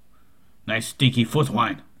straight. Nice sticky foot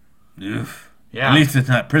wine. Oof. Yeah. At least it's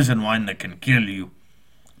not prison wine that can kill you.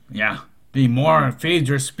 Yeah. The more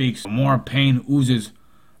Phaedrus speaks, the more pain oozes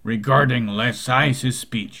regarding Lysias'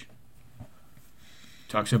 speech.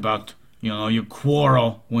 Talks about, you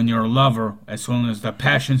quarrel when you're a lover as soon as the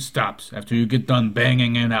passion stops after you get done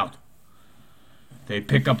banging it out. They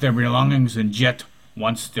pick up their belongings and jet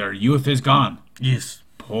once their youth is gone. Yes.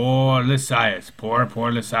 Poor Lysias. Poor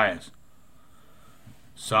Lysias.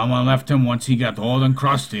 Someone left him once he got old and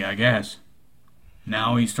crusty, I guess.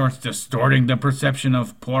 Now he starts distorting the perception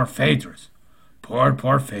of poor Phaedrus.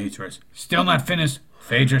 Poor Phaedrus. Still not finished,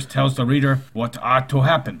 Phaedrus tells the reader what ought to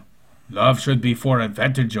happen. Love should be for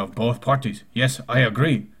advantage of both parties. Yes, I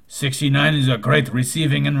agree. 69 is a great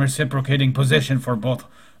receiving and reciprocating position for both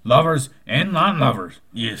lovers and non-lovers.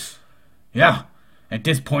 Yes. Yeah, at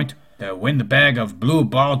this point, the windbag of blue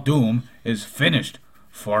ball doom is finished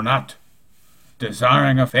for naught.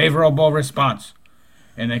 Desiring a favorable response,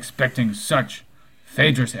 and expecting such,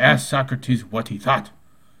 Phaedrus asked Socrates what he thought.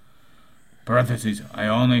 Parentheses, I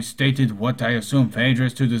only stated what I assume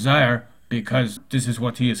Phaedrus to desire, because this is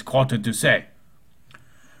what he is quoted to say.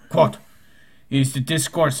 Quote, is the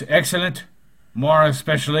discourse excellent, more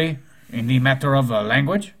especially in the matter of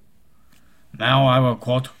language? Now I will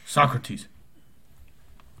quote Socrates.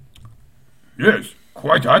 Yes,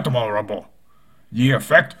 quite admirable. The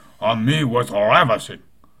effect on me was ravishing.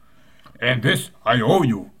 And this I owe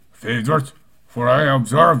you, Phaedrus, for I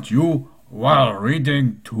observed you while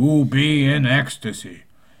reading to be in ecstasy,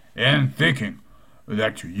 and thinking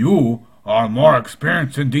that you are more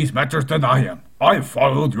experienced in these matters than I am. I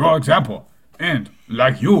followed your example, and,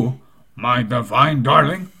 like you, my divine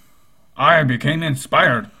darling, I became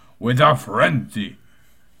inspired with a frenzy.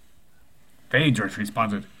 Phaedrus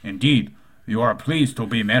responded, indeed, you are pleased to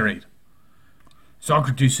be married.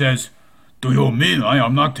 Socrates says, do you mean I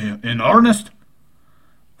am not in earnest?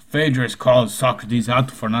 Phaedrus calls Socrates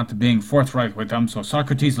out for not being forthright with him, so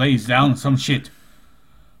Socrates lays down some shit.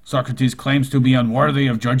 Socrates claims to be unworthy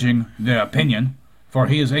of judging the opinion, for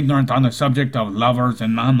he is ignorant on the subject of lovers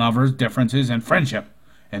and non-lovers, differences and friendship,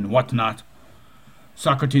 and whatnot.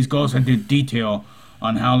 Socrates goes into detail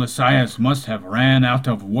on how Lysias must have ran out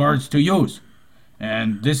of words to use,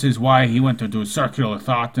 and this is why he went into circular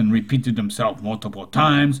thought and repeated himself multiple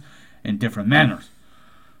times in different manners.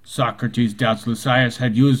 Socrates doubts Lysias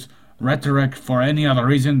had used rhetoric for any other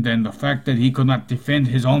reason than the fact that he could not defend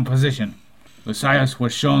his own position. Lysias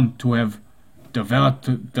was shown to have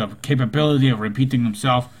developed the capability of repeating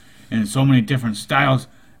himself in so many different styles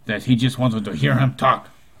that he just wanted to hear him talk.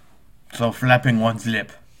 So flapping one's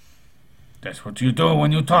lip. That's what you do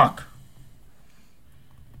when you talk.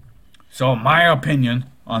 So my opinion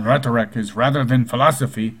on rhetoric is, rather than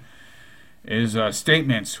philosophy, is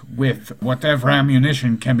statements with whatever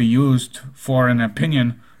ammunition can be used for an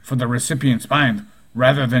opinion for the recipient's mind,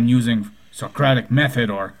 rather than using Socratic method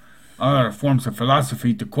or other forms of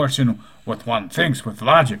philosophy to question what one thinks with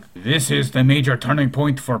logic. This is the major turning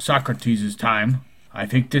point for Socrates' time. I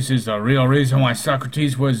think this is the real reason why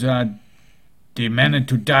Socrates was demanded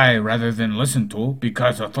to die rather than listened to,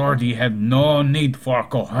 because authority had no need for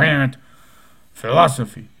coherent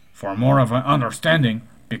philosophy, for more of an understanding,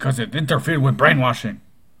 because it interfered with brainwashing,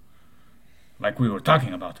 like we were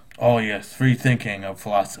talking about. Oh yes, free thinking of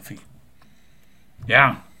philosophy.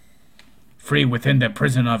 Yeah. Free within the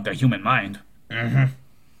prison of the human mind.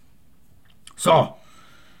 So,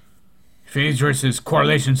 Phaedrus'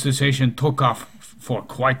 correlation cessation took off for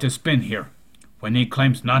quite a spin here. When he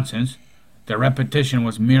claims nonsense, the repetition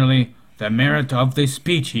was merely the merit of the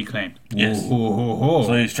speech, he claimed. Yes.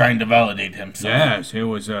 So he's trying to validate himself. Yes, it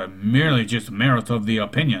was merely just merit of the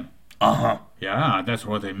opinion. Uh-huh. Yeah, that's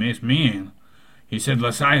what they mean. He said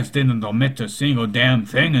Lysias didn't omit a single damn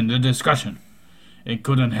thing in the discussion. It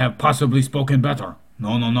couldn't have possibly spoken better.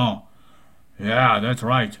 No. Yeah, that's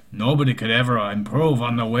right. Nobody could ever improve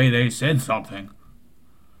on the way they said something.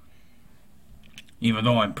 Even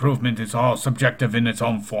though improvement is all subjective in its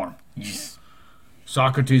own form. Yes.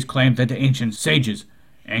 Socrates claimed that the ancient sages,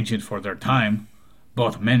 ancient for their time,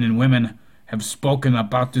 both men and women, have spoken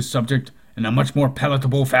about this subject in a much more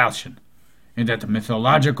palatable fashion, and that the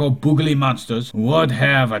mythological boogly monsters would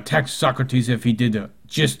have attacked Socrates if he did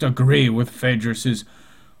just agree with Phaedrus'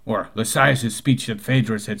 or Lysias' speech that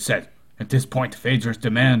Phaedrus had said. At this point, Phaedrus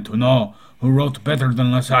demanded to know who wrote better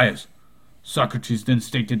than Lysias. Socrates then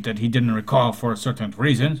stated that he didn't recall for certain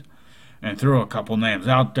reasons, and threw a couple names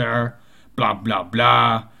out there, blah blah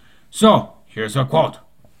blah. So, here's a quote.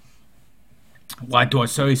 Why do I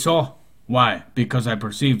say so? Why? Because I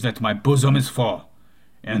perceive that my bosom is full,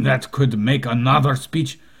 and that could make another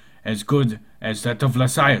speech as good as that of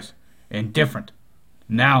Lysias, and different.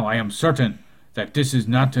 Now I am certain that this is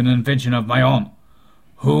not an invention of my own,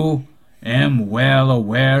 who am well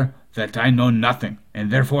aware that I know nothing,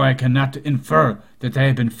 and therefore I cannot infer that I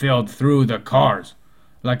have been filled through the cars,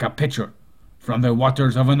 like a pitcher, from the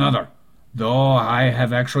waters of another, though I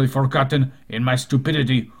have actually forgotten in my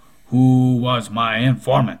stupidity who was my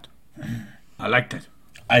informant. I liked it.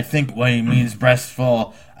 I think when he means breast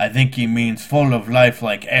full, I think he means full of life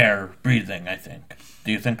like air, breathing, I think.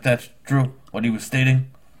 Do you think that's true, what he was stating?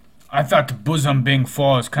 I thought bosom being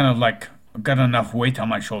full is kind of like got enough weight on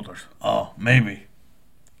my shoulders. Oh, maybe.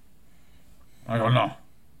 I don't know.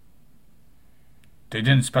 They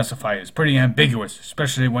didn't specify. It's pretty ambiguous,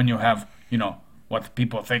 especially when you have, what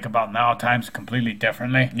people think about now times completely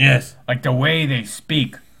differently. Yes. Like the way they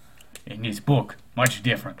speak in this book, much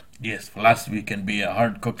different. Yes, philosophy can be a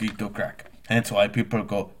hard cookie to crack. Hence why people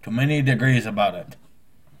go to many degrees about it.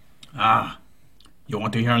 Ah, you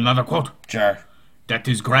want to hear another quote? Sure. That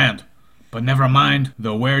is grand, but never mind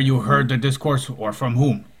the where you heard the discourse or from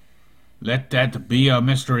whom. Let that be a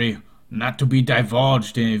mystery, not to be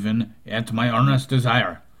divulged even at my earnest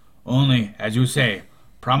desire. Only, as you say,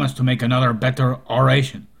 promise to make another better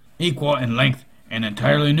oration, equal in length and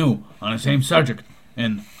entirely new on the same subject,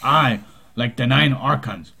 and I, like the 9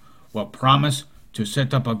 archons, will promise to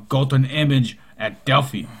set up a golden image at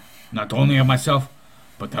Delphi, not only of myself,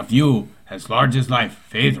 but of you as large as life,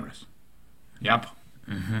 Phaedrus. Yep.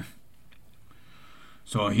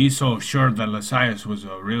 So he's so sure that Lysias was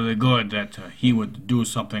really good that he would do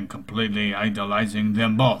something completely idolizing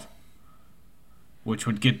them both, which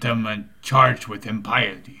would get them charged with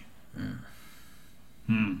impiety.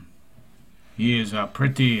 He is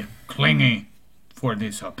pretty clingy for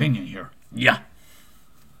this opinion here. Yeah.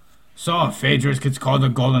 So Phaedrus gets called a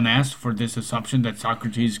golden ass for this assumption that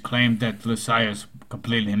Socrates claimed that Lysias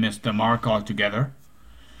completely missed the mark altogether.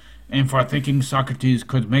 and for thinking Socrates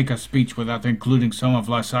could make a speech without including some of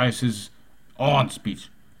Lysias' own speech.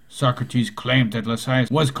 Socrates claimed that Lysias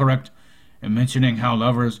was correct in mentioning how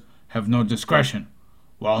lovers have no discretion,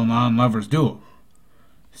 while non-lovers do,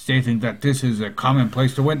 stating that this is a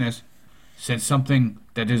commonplace to witness, since something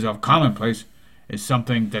that is of commonplace is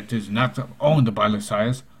something that is not owned by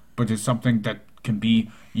Lysias, but is something that can be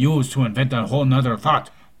used to invent a whole nother thought,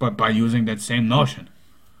 but by using that same notion.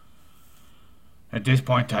 At this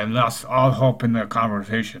point, I lost all hope in the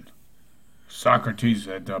conversation. Socrates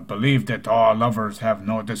had believed that all lovers have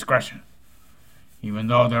no discretion, even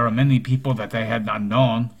though there are many people that they had not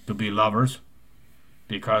known to be lovers,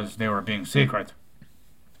 because they were being secret,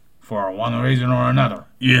 for one reason or another.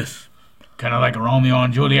 Yes. Kind of like Romeo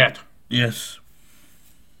and Juliet. Yes.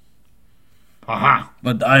 Aha!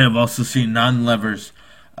 But I have also seen non-lovers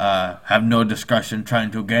have no discretion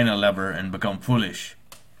trying to gain a lover and become foolish.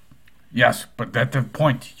 Yes, but at that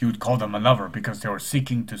point, you'd call them a lover because they were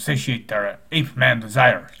seeking to satiate their ape-man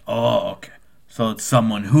desires. Oh, okay. So it's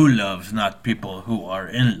someone who loves, not people who are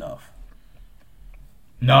in love.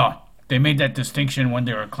 No, they made that distinction when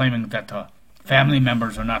they were claiming that family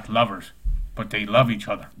members are not lovers, but they love each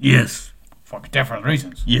other. Yes. For different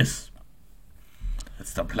reasons. Yes.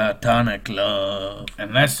 It's the platonic love.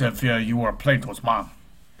 Unless if you were Plato's mom.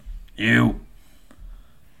 You.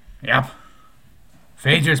 Yep.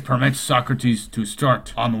 Phaedrus permits Socrates to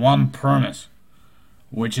start on one premise,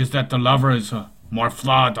 which is that the lover is more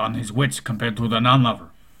flawed on his wits compared to the non-lover,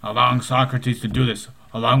 allowing Socrates to do this,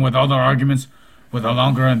 along with other arguments, with a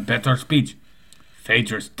longer and better speech.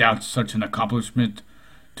 Phaedrus doubts such an accomplishment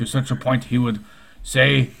to such a point he would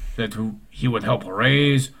say that he would help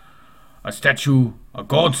raise a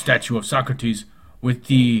gold statue of Socrates with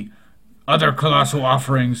the other colossal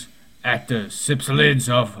offerings at the Cypselids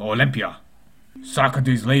of Olympia.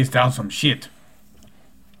 Socrates lays down some shit.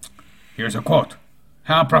 Here's a quote.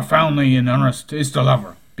 How profoundly in earnest is the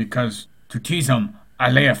lover, because to tease him I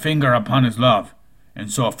lay a finger upon his love.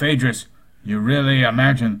 And so, Phaedrus, you really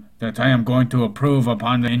imagine that I am going to approve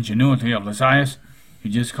upon the ingenuity of Lysias? He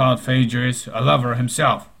just called Phaedrus a lover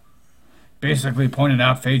himself. Basically pointed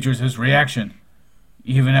out Phaedrus' reaction.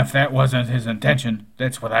 Even if that wasn't his intention,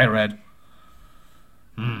 that's what I read.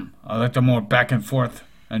 A little more back and forth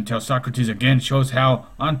until Socrates again shows how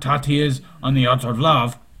untaught he is on the art of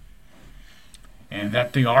love, and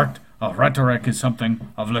that the art of rhetoric is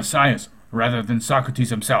something of Lysias rather than Socrates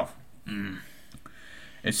himself.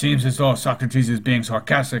 It seems as though Socrates is being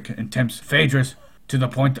sarcastic and tempts Phaedrus to the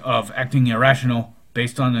point of acting irrational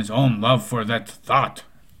based on his own love for that thought.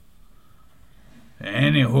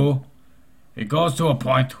 Anywho, it goes to a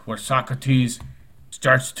point where Socrates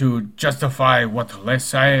starts to justify what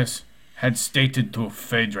Lysias had stated to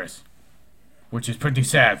Phaedrus, which is pretty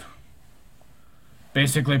sad.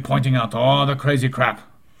 Basically pointing out all the crazy crap.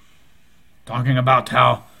 Talking about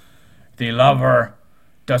how the lover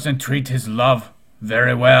doesn't treat his love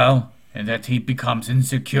very well, and that he becomes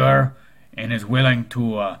insecure and is willing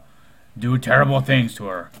to do terrible things to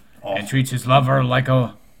her, and treats his lover like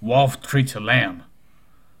a wolf treats a lamb.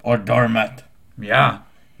 Or doormat. Yeah,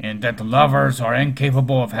 and that the lovers are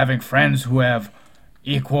incapable of having friends who have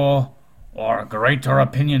equal or greater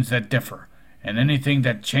opinions that differ, and anything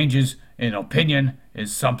that changes in opinion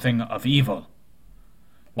is something of evil.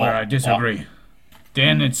 Where I disagree.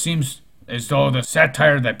 Then it seems as though the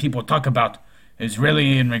satire that people talk about is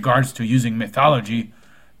really in regards to using mythology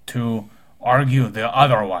to argue the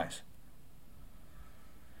otherwise.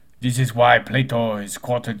 This is why Plato is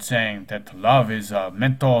quoted saying that love is a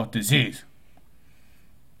mental disease.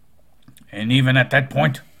 And even at that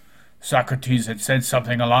point, Socrates had said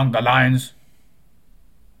something along the lines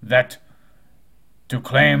that to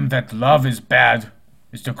claim that love is bad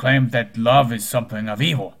is to claim that love is something of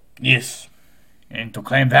evil. Yes. And to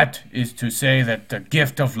claim that is to say that the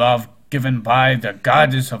gift of love given by the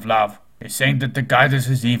goddess of love is saying that the goddess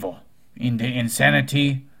is evil. In the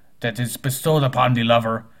insanity that is bestowed upon the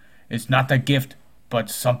lover is not a gift, but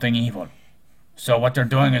something evil. So what they're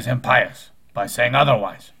doing is impious, by saying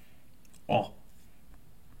otherwise. Oh.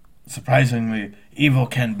 Surprisingly, evil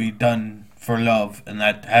can be done for love, and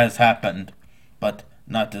that has happened, but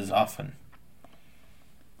not as often.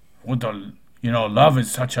 Well, love is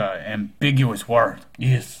such an ambiguous word.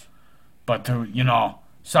 Yes. But,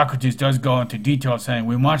 Socrates does go into detail saying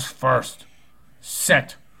we must first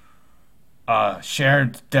set a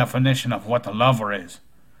shared definition of what a lover is.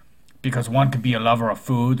 Because one could be a lover of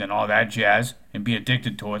food and all that jazz and be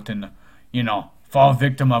addicted to it and, fall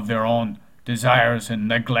victim of their own desires and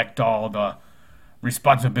neglect all the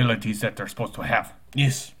responsibilities that they're supposed to have.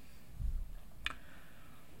 Yes.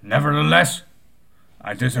 Nevertheless,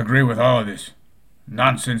 I disagree with all of this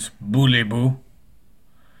nonsense bully-boo.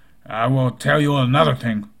 I will tell you another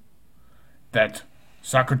thing, that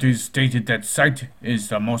Socrates stated that sight is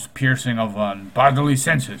the most piercing of bodily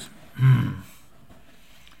senses.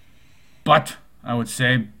 But I would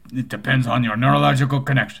say it depends on your neurological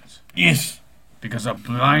connections. Yes. Because a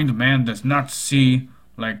blind man does not see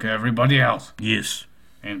like everybody else. Yes.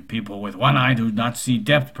 And people with one eye do not see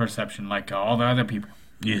depth perception like all the other people.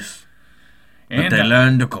 Yes. And, But they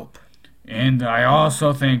learn to cope. And I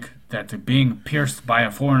also think that being pierced by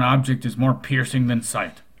a foreign object is more piercing than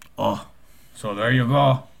sight. Oh. So there you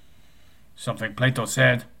go. Something Plato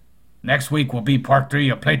said. Next week will be part 3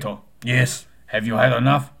 of Plato. Yes. Have you had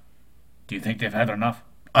enough? Do you think they've had enough?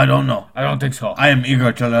 I don't know. I don't think so. I am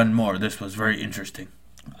eager to learn more. This was very interesting.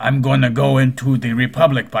 I'm going to go into The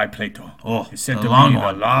Republic by Plato. Oh, It's said the to long be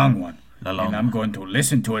one. the long one. The long And I'm one. going to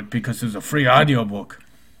listen to it because there's a free audiobook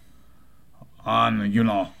on,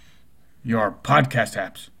 your podcast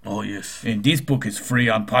apps. Oh, yes. And this book is free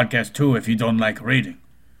on podcast too if you don't like reading.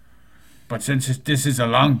 But since this is a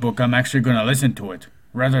long book, I'm actually going to listen to it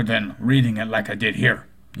rather than reading it like I did here.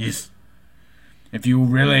 Yes. If you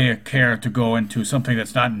really care to go into something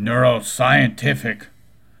that's not neuroscientific,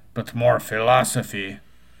 but more philosophy,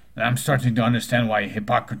 then I'm starting to understand why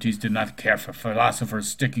Hippocrates did not care for philosophers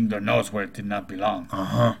sticking their nose where it did not belong.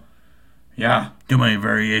 Uh-huh. Yeah, Too many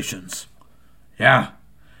variations. yeah.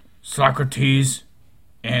 Socrates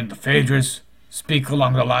and Phaedrus speak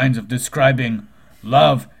along the lines of describing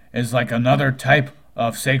love as like another type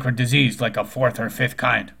of sacred disease, like a 4th or 5th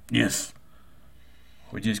kind, Yes.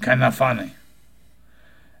 which is kind of funny.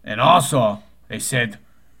 And also, they said,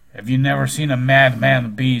 have you never seen a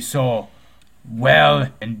madman be so well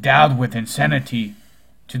endowed with insanity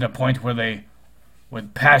to the point where they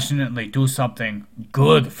would passionately do something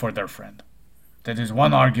good for their friend? That is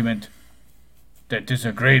one argument that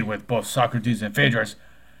disagreed with both Socrates and Phaedrus,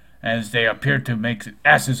 as they appeared to make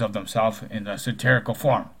asses of themselves in a satirical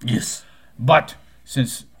form. Yes. But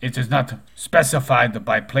since it is not specified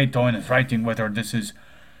by Plato in his writing whether this is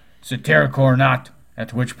satirical or not,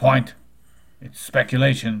 at which point it's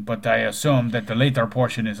speculation, but I assume that the later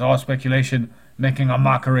portion is all speculation, making a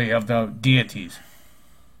mockery of the deities.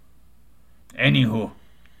 Anywho,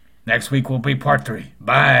 next week will be part 3.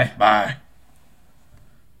 Bye. Bye.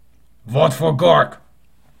 Vote for Gork.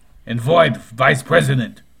 And Void Vice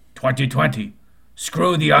President 2020.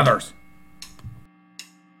 Screw the others.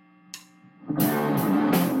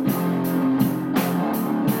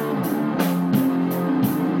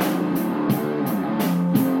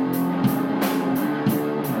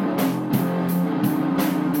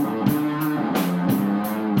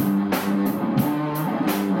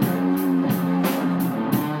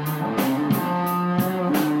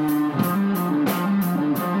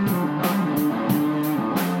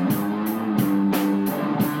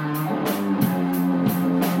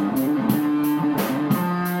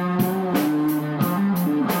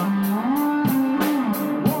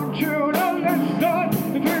 Want you to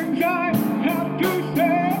listen the things I have to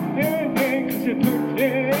say, 'cause it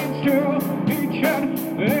pertains to each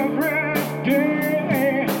and every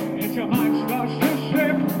day. As your mind starts to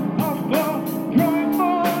slip off the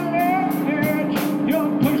primal edge,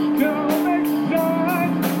 you're pushed to make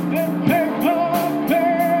sense and take a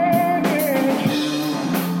page.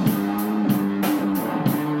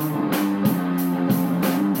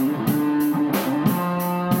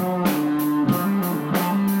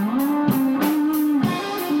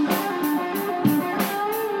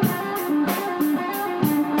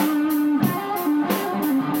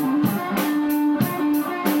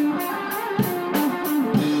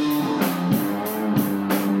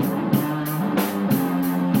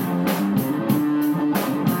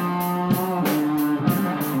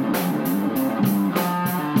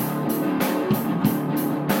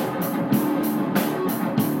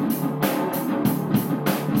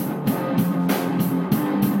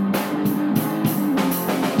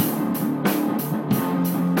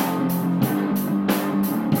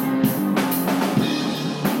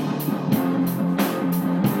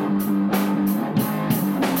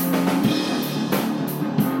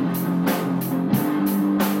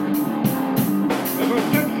 Ever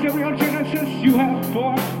since embryogenesis, you have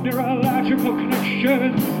formed neurological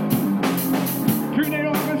connections.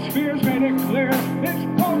 Prenatal atmospheres made it clear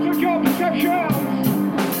it's altered your perceptions.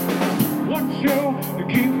 Want you to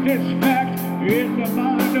keep this fact in the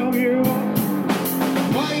mind of you.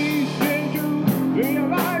 Why did you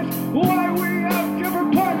realize why we have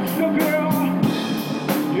different parts of you?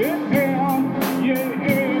 Yeah, yeah, yeah.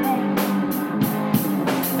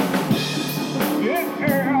 Yeah,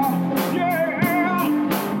 yeah.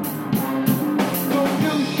 So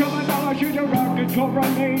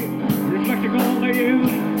from me, reflecting only you.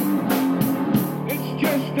 It's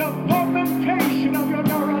just a fermentation of your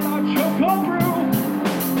neurological brew.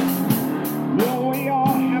 Oh, we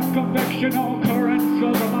all have convictional currents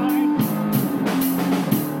of the mind.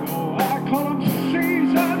 Oh, I call them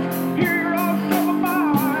seasons, heroes of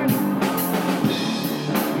mine.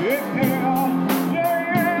 Yeah, yeah,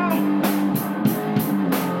 yeah,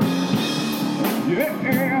 yeah,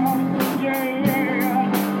 yeah.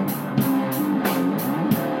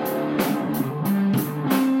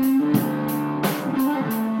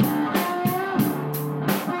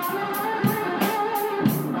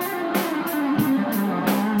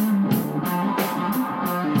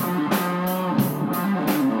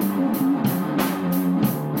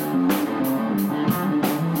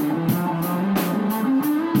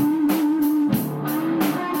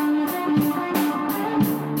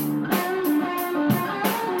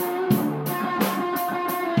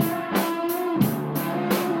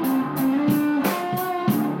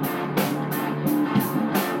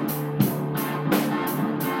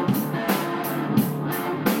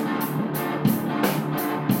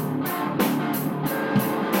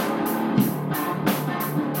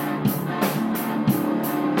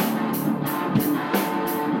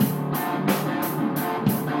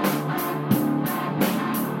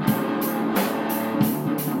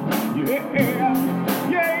 Yeah.